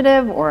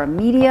initiative or a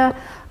media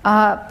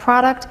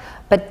product.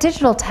 But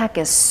digital tech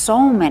is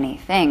so many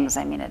things.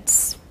 I mean,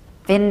 it's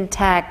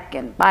fintech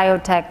and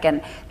biotech,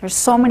 and there's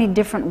so many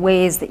different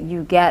ways that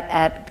you get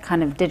at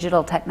kind of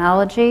digital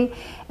technology.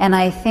 And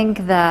I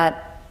think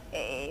that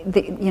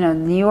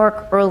New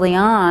York early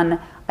on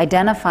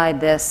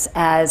identified this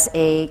as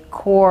a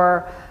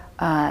core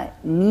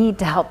need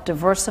to help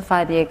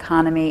diversify the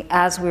economy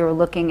as we were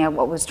looking at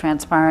what was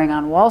transpiring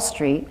on Wall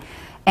Street,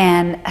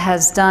 and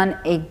has done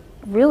a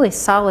really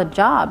solid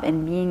job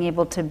in being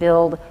able to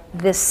build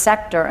this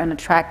sector and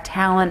attract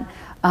talent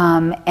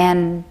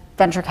and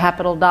venture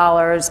capital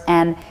dollars.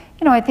 And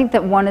I think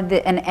that one of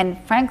the, and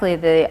frankly,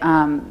 the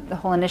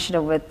whole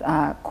initiative with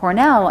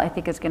Cornell, I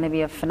think is going to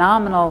be a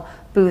phenomenal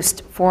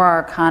boost for our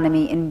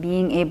economy in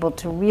being able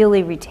to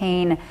really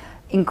retain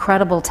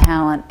incredible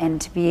talent and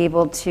to be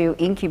able to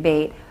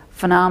incubate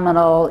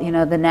phenomenal,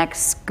 the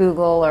next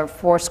Google or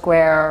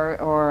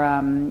Foursquare or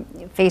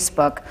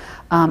Facebook.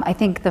 I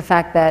think the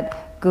fact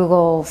that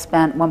Google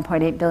spent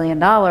 $1.8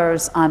 billion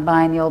on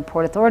buying the old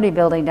Port Authority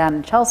building down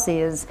in Chelsea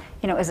is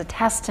a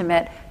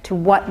testament to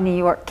what New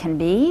York can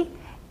be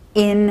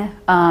in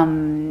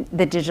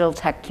the digital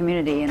tech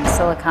community in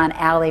Silicon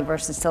Alley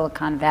versus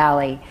Silicon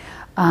Valley.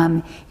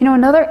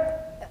 Another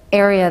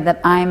area that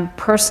I'm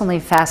personally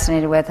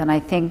fascinated with, and I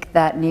think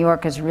that New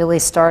York has really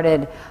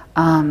started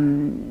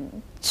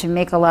to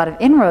make a lot of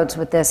inroads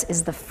with this,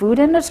 is the food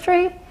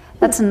industry.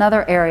 That's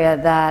another area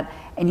that,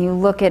 and you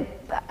look at,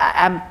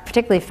 I'm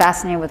particularly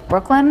fascinated with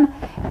Brooklyn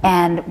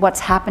and what's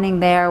happening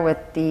there with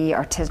the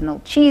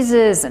artisanal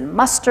cheeses and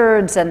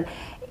mustards, and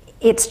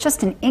it's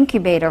just an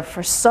incubator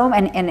for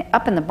and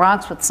up in the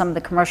Bronx with some of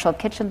the commercial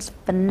kitchens,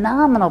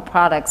 phenomenal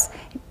products,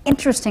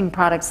 interesting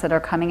products that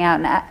are coming out.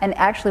 And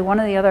actually one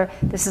of the other,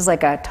 this is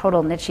like a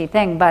total niche-y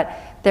thing, but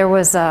there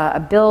was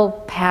a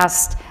bill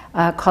passed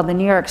called the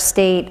New York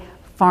State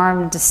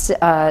Farm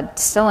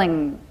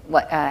Distilling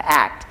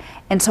Act.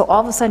 And so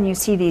all of a sudden you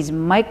see these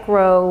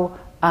micro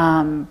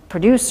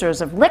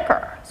producers of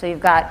liquor. So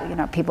you've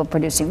got people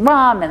producing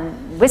rum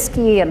and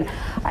whiskey, and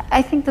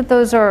I think that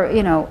those are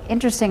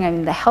interesting. I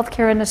mean, the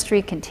healthcare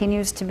industry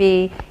continues to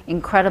be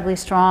incredibly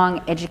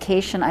strong.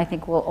 Education, I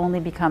think, will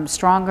only become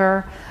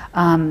stronger.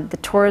 The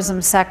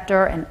tourism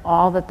sector and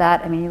all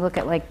that. I mean, you look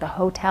at like the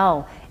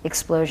hotel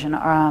explosion.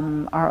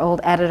 Our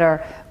old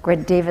editor,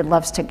 Greg David,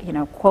 loves to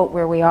quote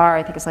where we are.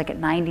 I think it's like at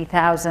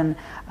 90,000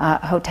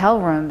 hotel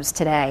rooms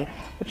today,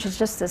 which is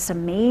just this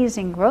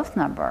amazing growth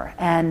number.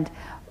 And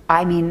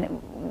I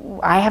mean,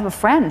 I have a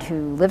friend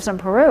who lives in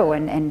Peru,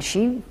 and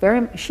she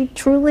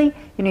truly,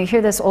 you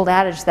hear this old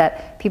adage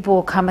that people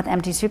will come with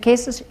empty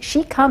suitcases.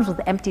 She comes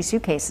with empty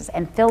suitcases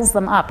and fills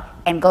them up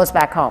and goes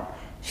back home.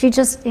 She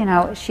just,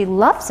 she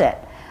loves it.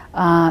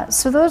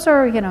 So those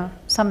are,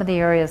 some of the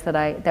areas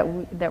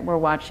that we're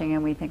watching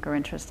and we think are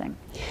interesting.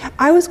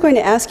 I was going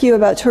to ask you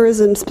about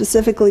tourism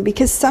specifically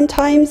because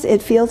sometimes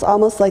it feels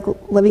almost like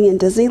living in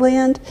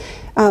Disneyland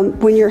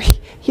when you're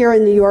here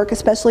in New York,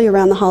 especially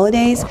around the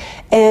holidays.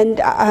 And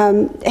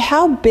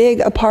how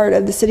big a part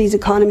of the city's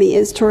economy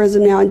is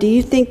tourism now? And do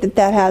you think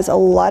that has a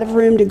lot of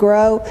room to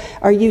grow?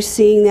 Are you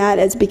seeing that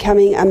as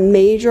becoming a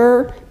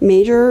major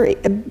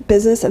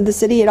business of the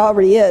city? It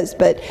already is,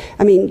 but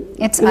I mean,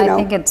 I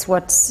think it's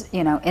what's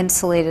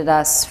insulated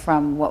us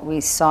from what we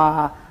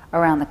saw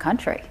around the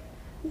country.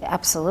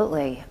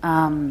 Absolutely.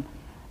 I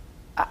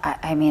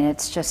mean,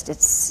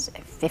 it's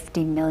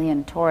 50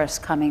 million tourists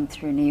coming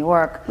through New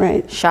York,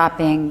 right.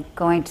 Shopping,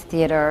 going to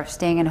theater,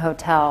 staying in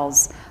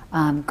hotels,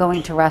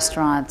 going to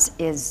restaurants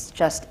is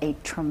just a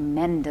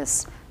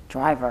tremendous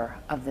driver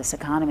of this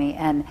economy.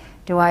 And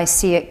do I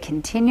see it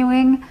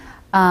continuing?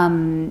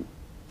 I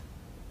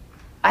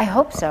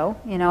hope so.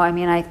 I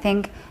mean, I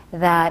think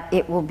that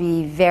it will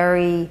be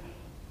very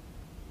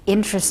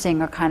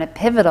interesting or kind of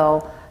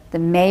pivotal. The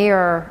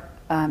Mayor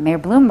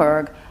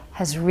Bloomberg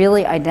has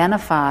really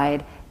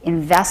identified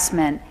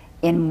investment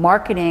in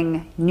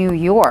marketing New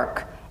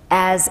York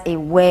as a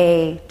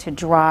way to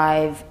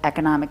drive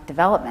economic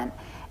development.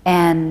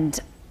 And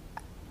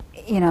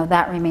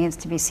that remains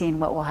to be seen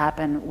what will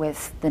happen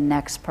with the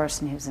next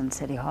person who's in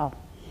City Hall.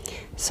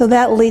 So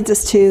that leads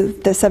us to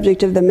the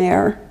subject of the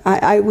mayor.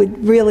 I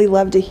would really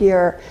love to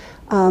hear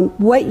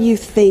what you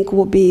think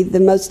will be the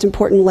most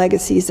important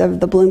legacies of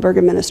the Bloomberg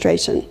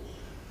administration.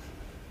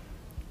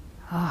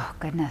 Oh,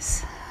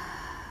 goodness.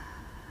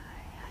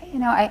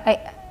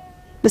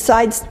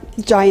 Besides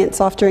giant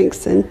soft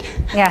drinks and...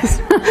 Yes.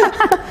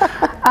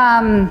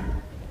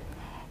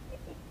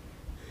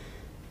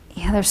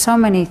 There's so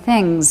many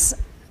things.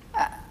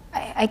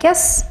 I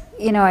guess,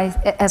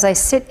 as I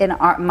sit in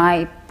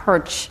my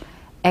perch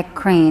at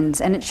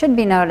Crain's, and it should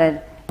be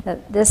noted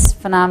that this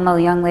phenomenal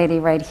young lady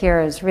right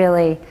here is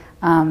really,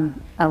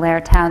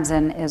 Alaire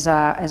Townsend is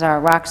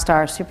our rock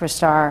star,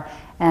 superstar,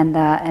 and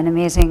an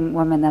amazing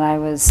woman that I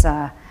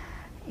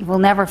will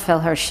never fill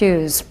her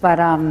shoes, but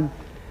I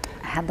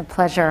had the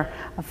pleasure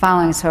of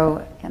following. So,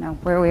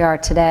 where we are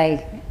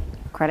today,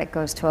 credit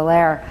goes to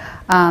Alaire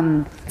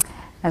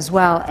as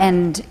well.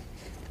 And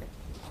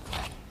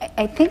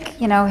I think,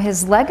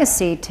 his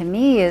legacy to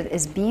me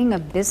is being a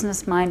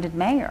business-minded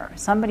mayor,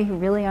 somebody who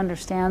really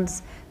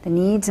understands the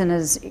needs and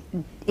is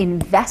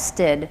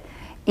invested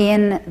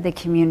in the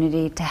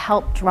community to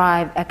help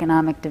drive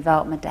economic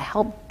development, to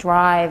help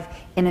drive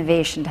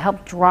innovation, to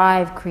help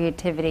drive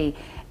creativity,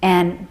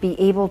 and be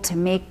able to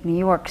make New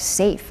York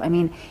safe. I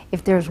mean,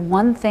 if there's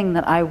one thing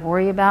that I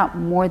worry about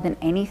more than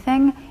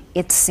anything,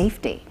 it's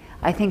safety.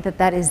 I think that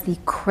that is the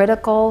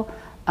critical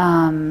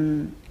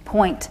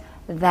point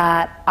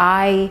that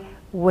I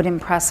would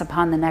impress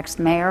upon the next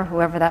mayor,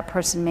 whoever that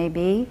person may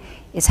be,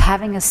 is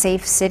having a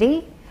safe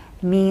city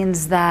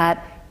means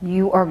that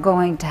you are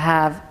going to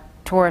have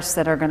tourists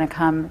that are going to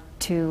come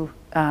to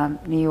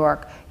New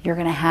York. You're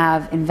going to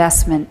have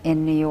investment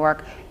in New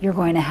York. You're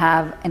going to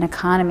have an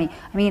economy.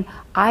 I mean,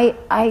 I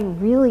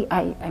mean,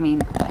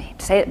 I hate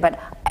to say it, but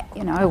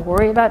I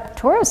worry about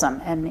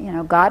tourism,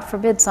 and God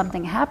forbid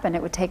something happened,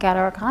 it would take out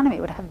our economy.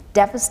 It would have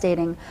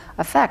devastating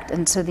effect.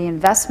 And so the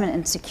investment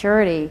in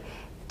security,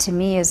 to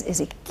me, is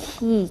a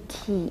key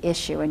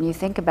issue. And you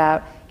think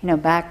about,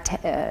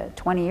 back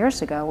 20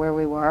 years ago where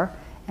we were,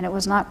 and it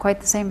was not quite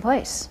the same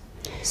place.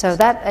 So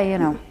that,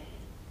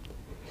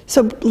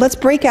 So let's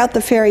break out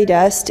the fairy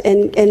dust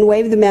and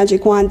wave the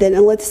magic wand then,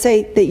 and let's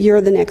say that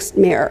you're the next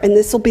mayor. And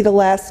this will be the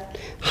last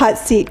hot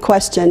seat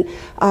question.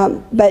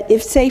 But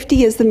if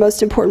safety is the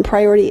most important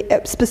priority,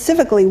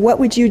 specifically, what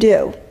would you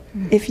do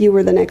if you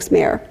were the next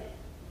mayor?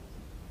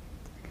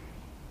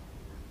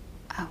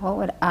 What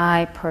would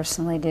I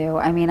personally do?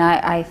 I mean,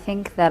 I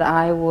think that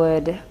I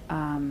would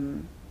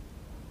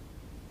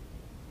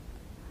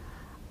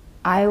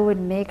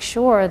make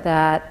sure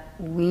that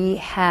we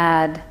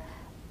had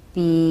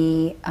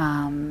the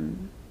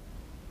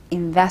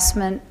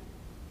investment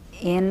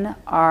in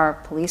our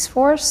police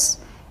force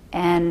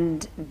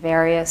and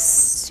various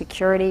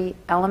security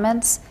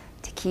elements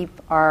to keep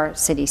our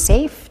city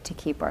safe, to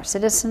keep our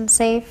citizens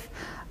safe.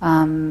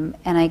 And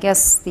I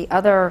guess the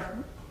other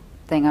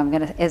thing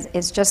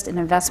is just an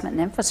investment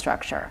in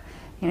infrastructure.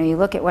 You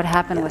look at what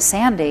happened with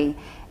Sandy,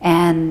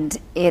 and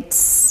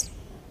it's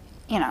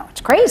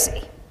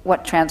crazy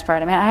what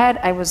transpired. I mean,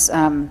 I was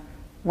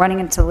running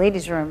into the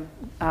ladies' room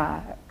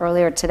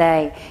earlier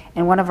today,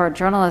 and one of our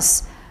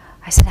journalists,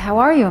 I said, "How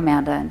are you,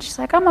 Amanda?" And she's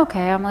like, "I'm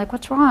okay." I'm like,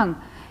 "What's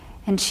wrong?"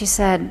 And she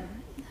said,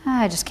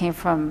 "I just came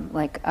from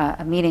like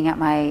a meeting at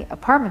my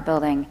apartment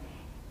building."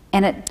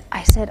 And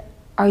I said,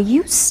 "Are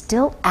you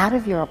still out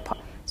of your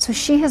apartment?" So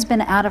she has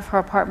been out of her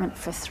apartment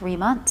for 3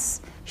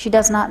 months. She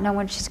does not know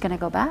when she's going to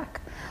go back.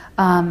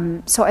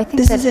 So I think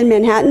this is in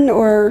Manhattan,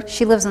 or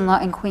she lives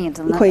in Queens,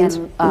 in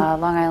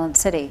Long Island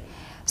City.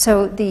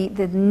 So the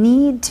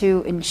need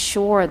to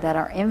ensure that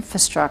our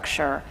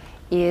infrastructure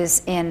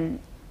is in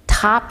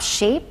top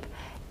shape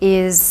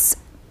is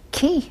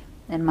key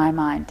in my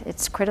mind.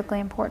 It's critically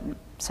important.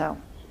 So,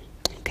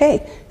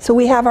 okay, so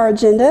we have our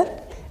agenda.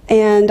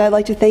 And I'd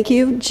like to thank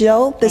you,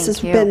 Jill. This has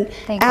been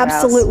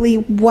absolutely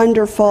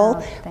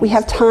wonderful. We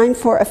have time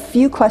for a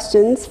few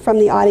questions from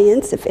the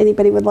audience. If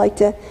anybody would like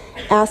to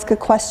ask a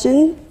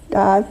question,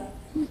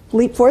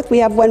 leap forth. We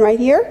have one right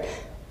here.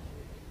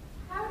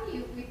 How do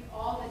you, with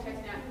all the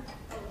technology,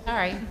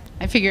 sorry,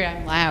 I figured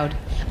I'm loud.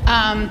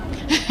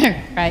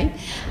 Right?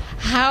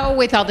 How,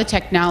 with all the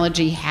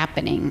technology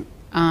happening,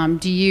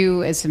 do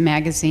you, as a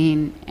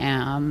magazine,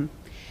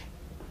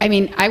 I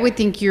mean, I would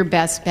think your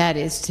best bet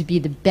is to be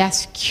the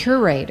best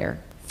curator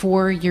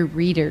for your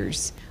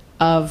readers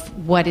of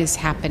what is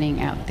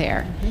happening out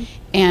there. Mm-hmm.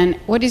 And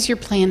what is your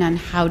plan on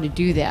how to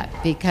do that?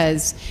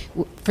 Because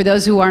for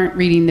those who aren't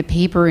reading the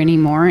paper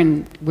anymore,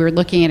 and we're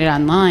looking at it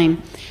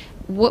online,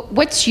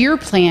 what's your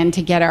plan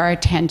to get our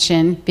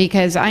attention?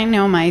 Because I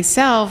know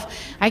myself,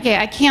 I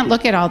can't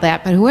look at all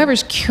that, but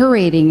whoever's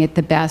curating it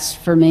the best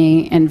for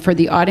me and for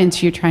the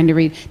audience you're trying to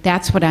read,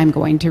 that's what I'm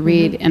going to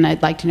read, and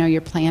I'd like to know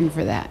your plan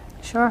for that.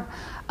 Sure.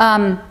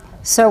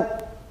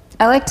 So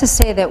I like to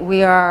say that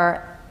we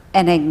are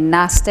an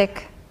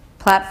agnostic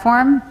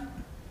platform,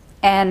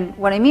 and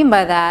what I mean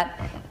by that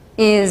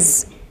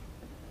is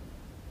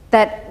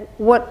that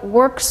what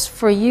works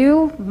for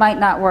you might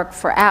not work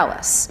for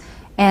Alice.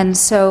 And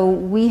so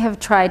we have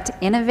tried to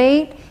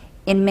innovate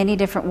in many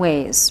different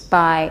ways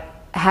by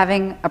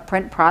having a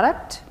print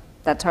product,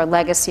 that's our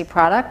legacy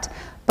product,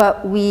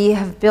 but we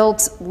have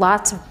built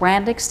lots of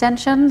brand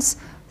extensions.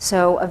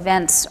 So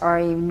events are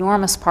an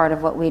enormous part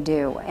of what we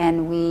do,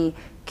 and we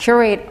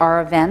curate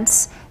our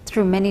events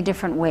through many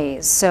different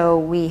ways. So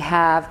we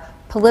have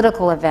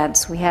political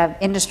events, we have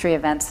industry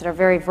events that are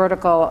very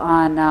vertical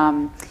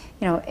on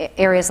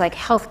areas like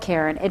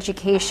healthcare and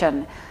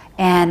education,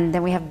 and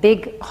then we have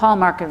big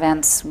hallmark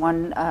events.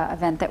 One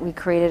event that we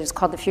created is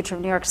called The Future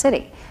of New York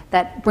City,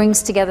 that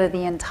brings together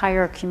the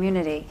entire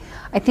community.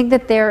 I think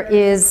that there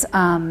is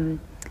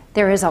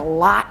a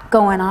lot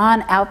going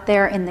on out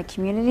there in the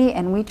community,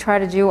 and we try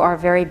to do our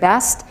very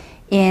best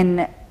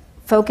in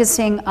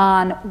focusing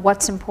on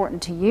what's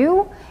important to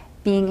you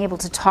being able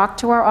to talk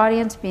to our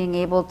audience, being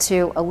able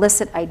to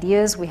elicit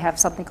ideas. We have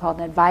something called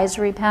an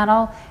advisory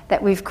panel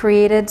that we've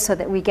created so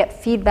that we get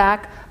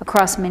feedback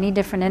across many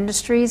different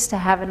industries to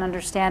have an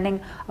understanding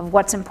of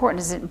what's important.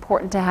 Is it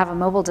important to have a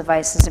mobile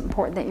device? Is it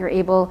important that you're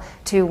able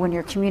to, when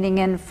you're commuting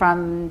in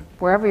from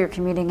wherever you're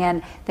commuting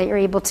in, that you're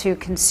able to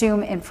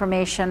consume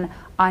information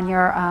on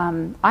your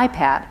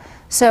iPad?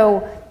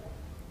 So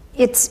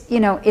it's, you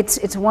know,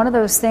 it's one of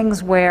those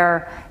things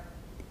where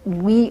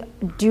we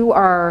do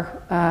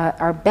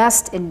our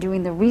best in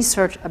doing the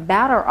research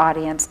about our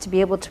audience to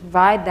be able to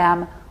provide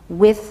them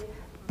with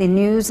the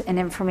news and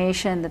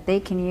information that they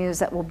can use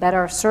that will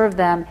better serve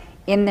them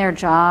in their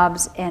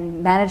jobs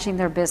and managing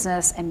their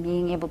business and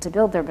being able to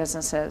build their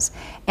businesses.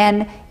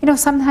 And you know,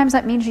 sometimes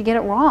that means you get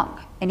it wrong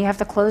and you have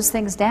to close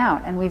things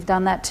down, and we've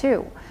done that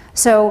too.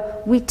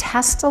 So we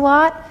test a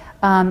lot.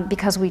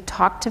 Because we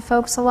talk to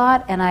folks a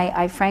lot, and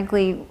I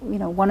frankly, you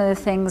know, one of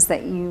the things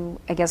that you,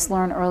 I guess,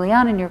 learn early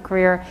on in your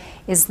career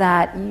is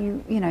that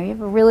you have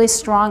a really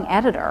strong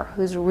editor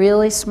who's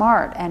really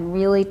smart and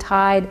really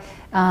tied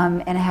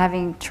and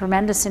having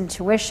tremendous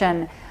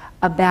intuition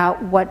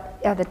about what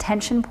are the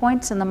tension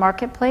points in the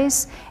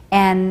marketplace,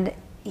 and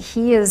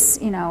he is,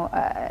 you know,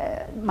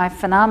 my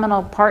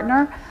phenomenal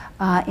partner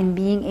in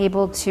being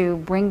able to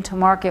bring to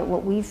market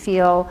what we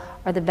feel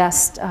are the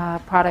best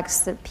products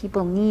that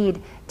people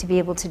need to be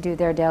able to do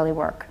their daily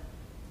work.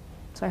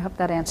 So I hope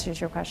that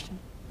answers your question.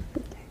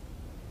 Okay.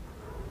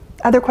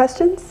 Other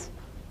questions?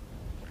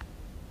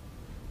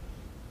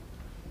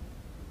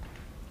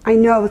 I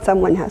know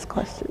someone has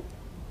questions.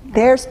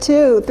 There's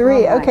 2,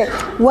 3. Oh, okay,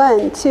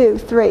 1, 2,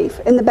 3.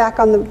 In the back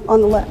on the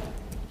left.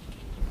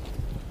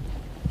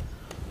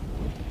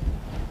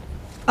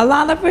 A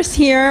lot of us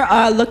here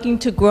are looking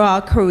to grow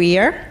our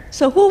career.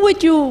 So who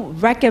would you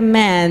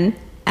recommend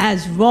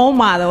as role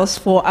models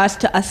for us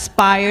to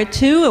aspire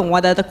to, and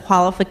what are the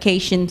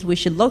qualifications we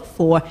should look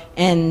for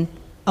in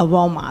a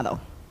role model?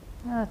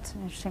 Oh, that's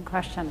an interesting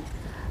question.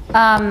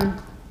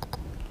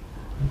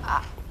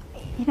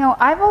 You know,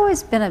 I've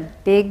always been a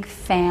big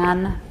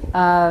fan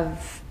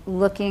of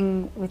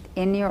looking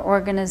within your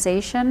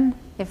organization,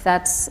 if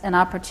that's an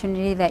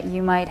opportunity that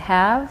you might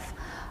have,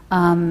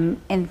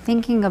 and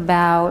thinking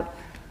about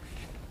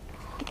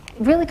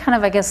really kind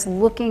of, I guess,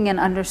 looking and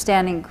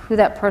understanding who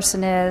that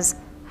person is,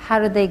 how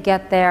did they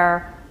get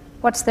there,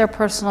 what's their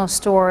personal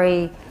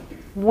story,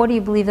 what do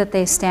you believe that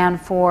they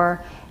stand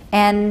for,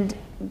 and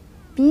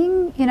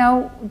being, you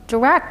know,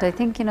 direct. I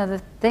think, you know, the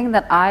thing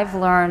that I've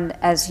learned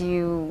as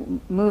you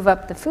move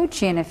up the food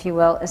chain, if you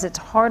will, is it's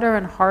harder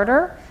and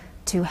harder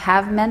to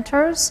have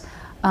mentors.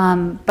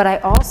 But I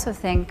also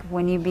think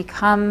when you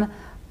become,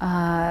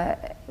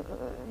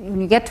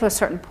 when you get to a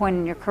certain point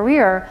in your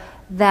career,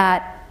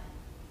 that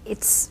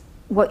it's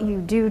what you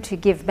do to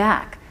give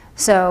back.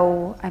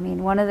 So, I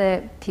mean, one of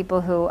the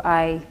people who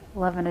I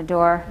love and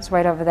adore is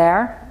right over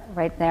there,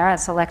 right there.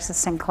 That's Alexis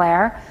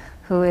Sinclair,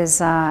 who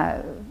is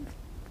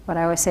what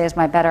I always say is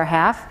my better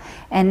half.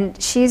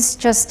 And she's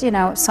just, you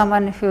know,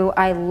 someone who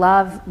I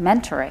love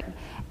mentoring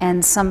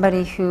and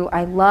somebody who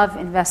I love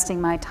investing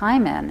my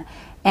time in.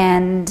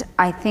 And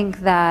I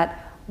think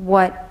that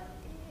what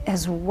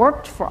has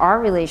worked for our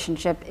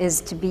relationship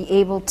is to be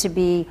able to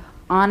be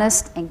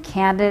honest and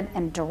candid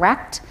and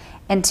direct,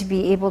 and to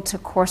be able to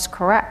course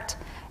correct.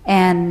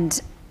 And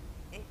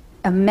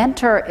a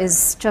mentor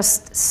is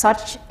just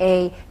such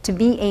a, to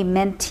be a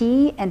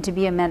mentee and to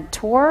be a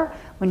mentor,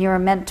 when you're a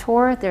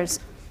mentor,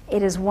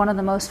 it is one of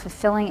the most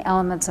fulfilling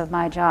elements of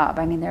my job.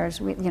 I mean, there's,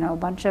 you know, a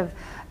bunch of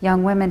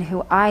young women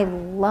who I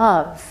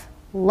love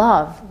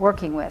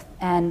working with.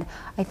 And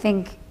I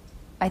think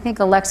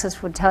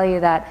Alexis would tell you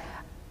that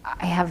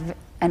I have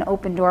an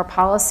open door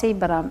policy,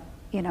 but I'm,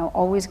 you know,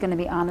 always going to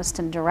be honest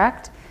and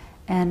direct.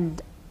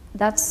 And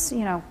that's,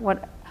 you know,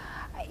 what,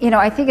 you know,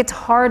 I think it's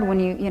hard when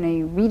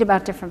you read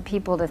about different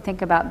people to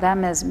think about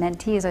them as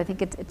mentees. I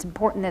think it's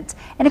important.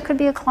 And it could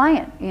be a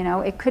client, you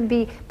know, it could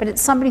be, but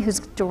it's somebody who's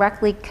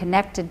directly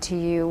connected to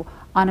you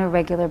on a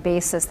regular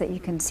basis that you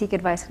can seek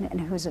advice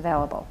and who's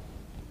available.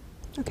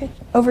 Okay,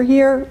 over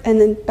here and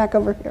then back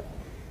over here.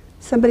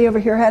 Somebody over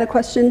here had a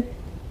question?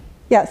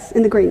 Yes,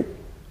 in the green.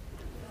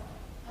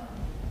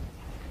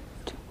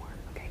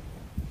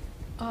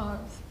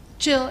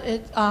 Jill,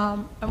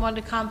 I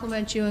wanted to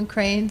compliment you and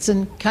Crain's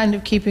and kind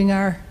of keeping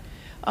our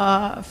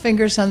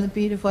fingers on the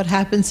beat of what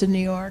happens in New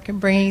York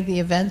and bringing the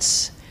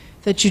events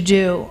that you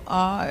do,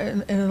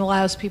 and it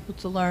allows people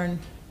to learn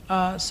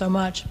so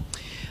much.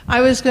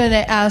 I was going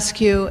to ask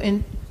you,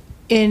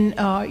 in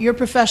your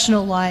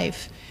professional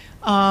life,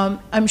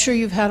 I'm sure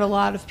you've had a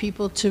lot of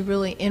people to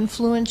really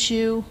influence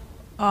you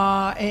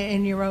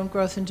in your own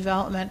growth and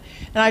development.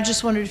 And I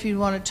just wondered if you'd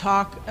want to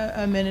talk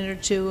a minute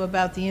or two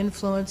about the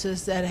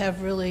influences that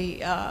have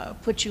really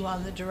put you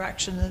on the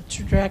direction, the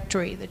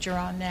trajectory that you're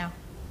on now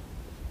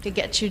to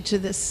get you to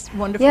this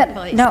wonderful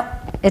place. No,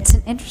 it's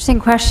an interesting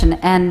question.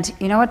 And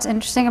you know what's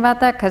interesting about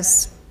that?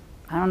 Because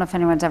I don't know if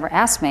anyone's ever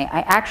asked me. I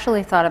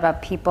actually thought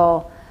about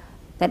people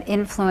that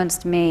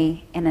influenced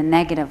me in a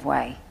negative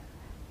way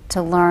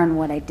to learn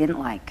what I didn't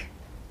like.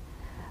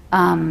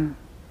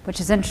 which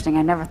is interesting.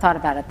 I never thought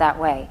about it that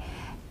way.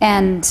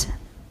 And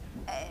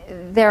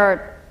there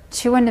are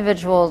two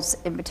individuals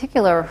in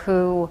particular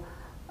who,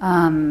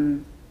 I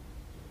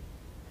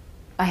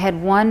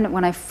had one,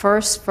 when I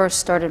first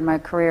started my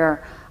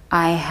career,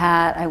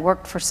 I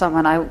worked for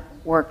someone, I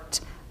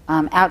worked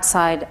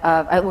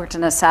I worked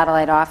in a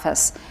satellite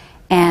office,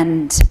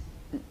 and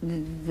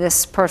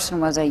this person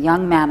was a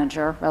young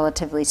manager,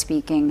 relatively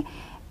speaking,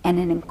 and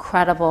an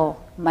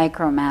incredible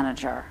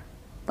micromanager.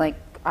 Like,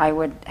 I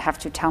would have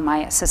to tell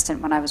my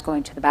assistant when I was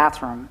going to the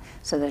bathroom,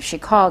 so that if she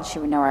called, she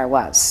would know where I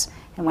was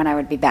and when I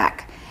would be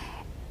back.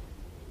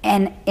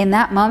 And in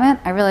that moment,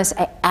 I realized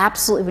I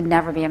absolutely would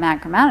never be a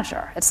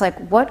micromanager. It's like,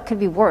 what could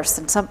be worse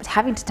than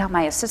having to tell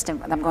my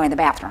assistant when I'm going to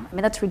the bathroom? I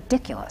mean, that's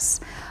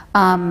ridiculous.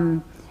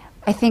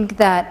 I think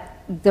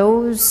that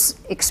those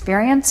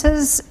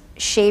experiences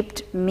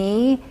shaped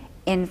me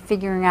in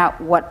figuring out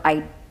what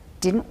I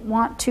didn't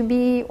want to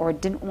be or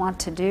didn't want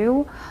to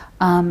do.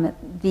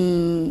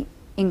 The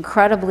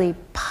incredibly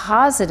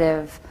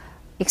positive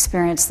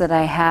experience that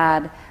I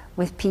had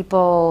with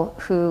people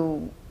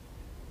who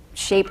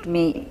shaped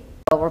me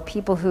were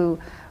people who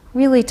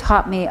really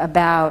taught me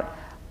about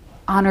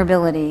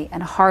honorability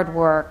and hard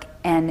work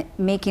and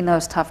making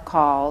those tough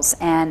calls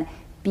and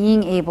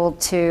being able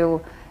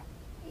to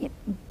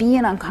be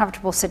in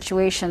uncomfortable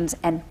situations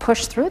and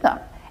push through them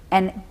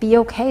and be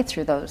okay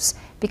through those,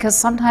 because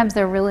sometimes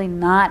they're really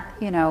not,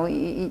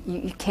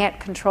 you can't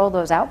control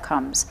those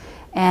outcomes.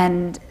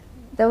 And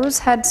those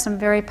had some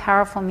very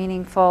powerful,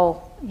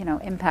 meaningful,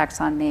 impacts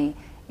on me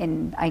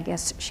in, I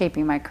guess,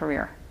 shaping my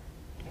career.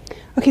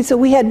 Okay, so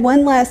we had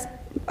one last,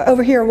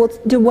 over here, we'll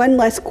do one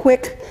last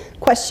quick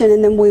question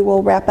and then we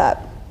will wrap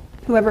up.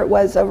 Whoever it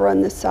was over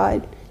on this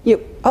side.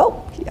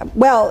 Oh, yeah.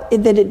 Well,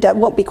 it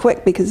won't be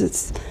quick because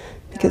it's,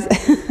 because.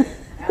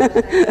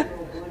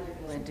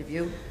 Wonderful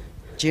interview.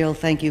 Jill,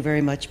 thank you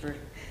very much for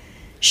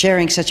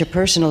sharing such a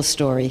personal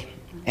story.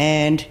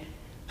 And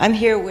I'm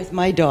here with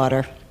my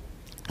daughter,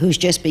 who's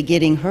just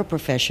beginning her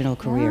professional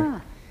career. Yeah.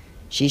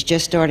 She's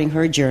just starting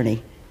her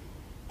journey.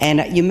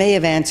 And you may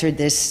have answered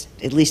this,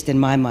 at least in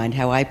my mind,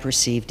 how I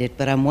perceived it,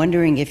 but I'm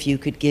wondering if you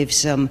could give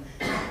some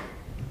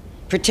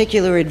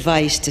particular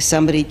advice to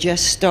somebody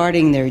just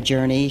starting their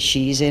journey.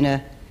 She's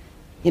in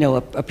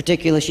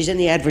she's in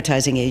the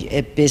advertising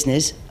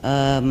business,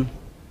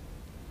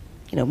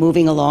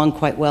 moving along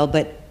quite well,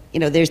 but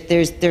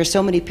there's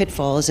so many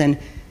pitfalls, and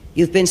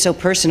you've been so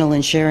personal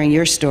in sharing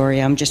your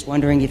story. I'm just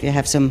wondering if you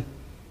have some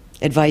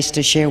advice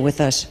to share with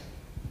us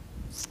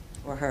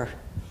or her.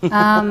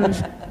 One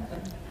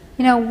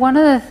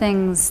of the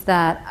things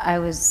that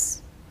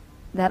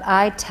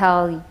I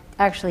tell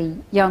actually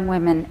young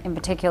women in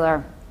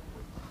particular,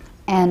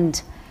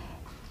 and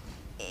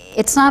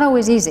it's not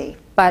always easy,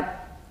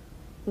 but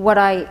what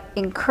I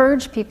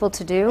encourage people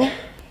to do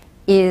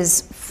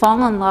is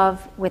fall in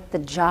love with the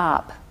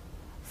job.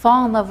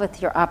 Fall in love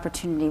with your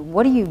opportunity.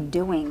 What are you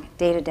doing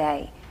day to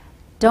day?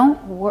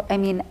 Don't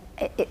worry,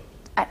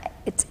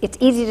 it's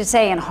easy to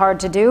say and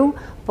hard to do,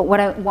 but what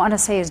I want to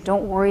say is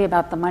don't worry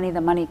about the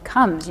money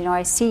comes.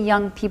 I see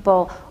young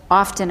people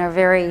often are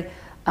very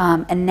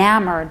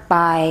enamored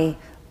by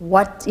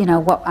what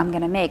I'm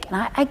going to make, and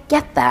I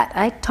get that.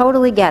 I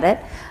totally get it,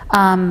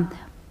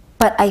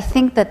 but I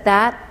think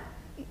that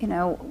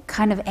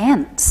kind of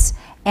ends.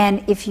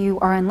 And if you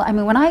are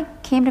when I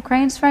came to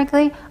Crain's,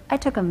 frankly, I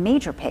took a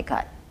major pay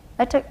cut.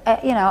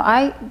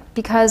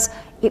 Because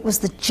it was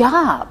the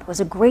job, it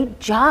was a great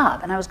job,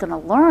 and I was going to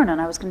learn,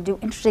 and I was going to do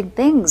interesting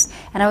things,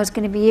 and I was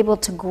going to be able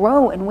to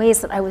grow in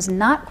ways that I was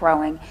not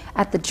growing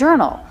at the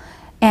Journal.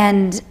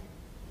 And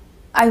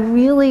I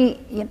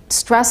really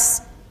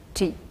stress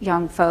to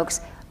young folks,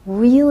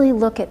 really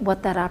look at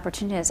what that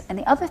opportunity is. And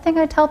the other thing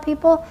I tell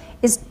people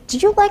is, do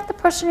you like the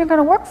person you're going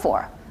to work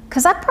for?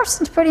 Because that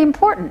person's pretty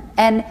important,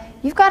 and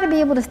you've got to be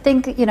able to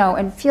think,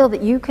 and feel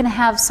that you can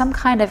have some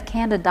kind of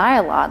candid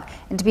dialogue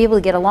and to be able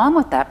to get along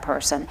with that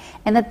person,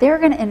 and that they're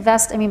going to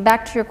invest.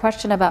 Back to your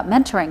question about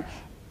mentoring,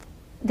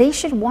 they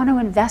should want to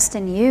invest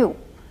in you,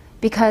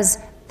 because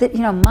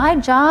my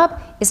job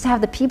is to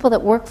have the people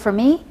that work for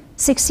me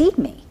succeed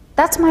me.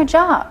 That's my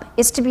job,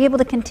 is to be able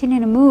to continue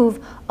to move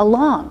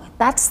along.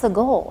 That's the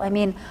goal. I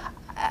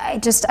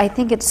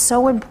think it's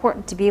so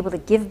important to be able to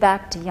give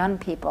back to young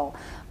people,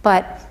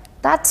 but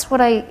that's what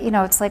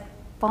it's like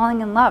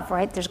falling in love,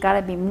 right? There's got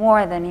to be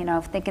more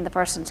than, thinking the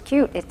person's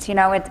cute. There's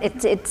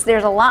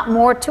a lot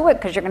more to it,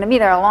 because you're going to be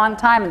there a long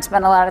time and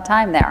spend a lot of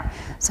time there.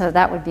 So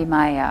that would be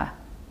my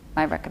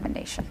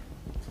recommendation.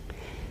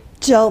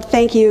 Jill,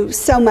 thank you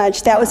so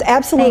much. That was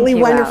absolutely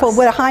wonderful. Alice.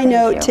 What a high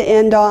note to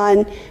end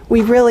on.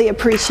 We really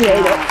appreciate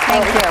it.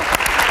 Thank you.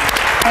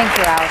 Thank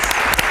you, Alice.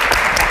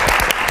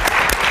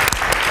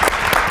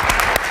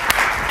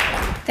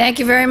 Thank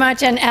you very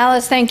much. And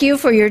Alice, thank you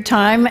for your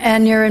time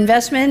and your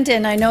investment.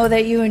 And I know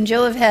that you and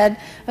Jill have had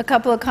a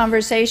couple of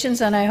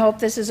conversations, and I hope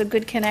this is a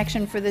good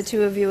connection for the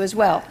two of you as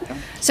well.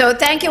 So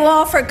thank you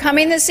all for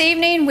coming this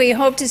evening. We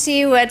hope to see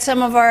you at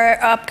some of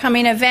our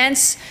upcoming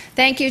events.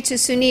 Thank you to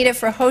Sunita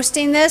for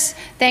hosting this.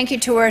 Thank you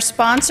to our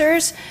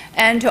sponsors,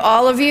 and to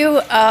all of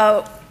you.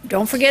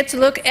 don't forget to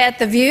look at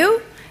the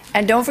view,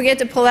 and don't forget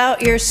to pull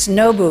out your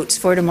snow boots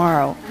for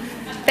tomorrow.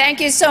 Thank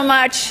you so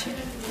much,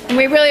 and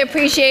we really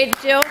appreciate it,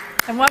 Jill.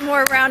 And one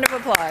more round of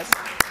applause.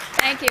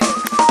 Thank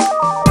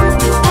you.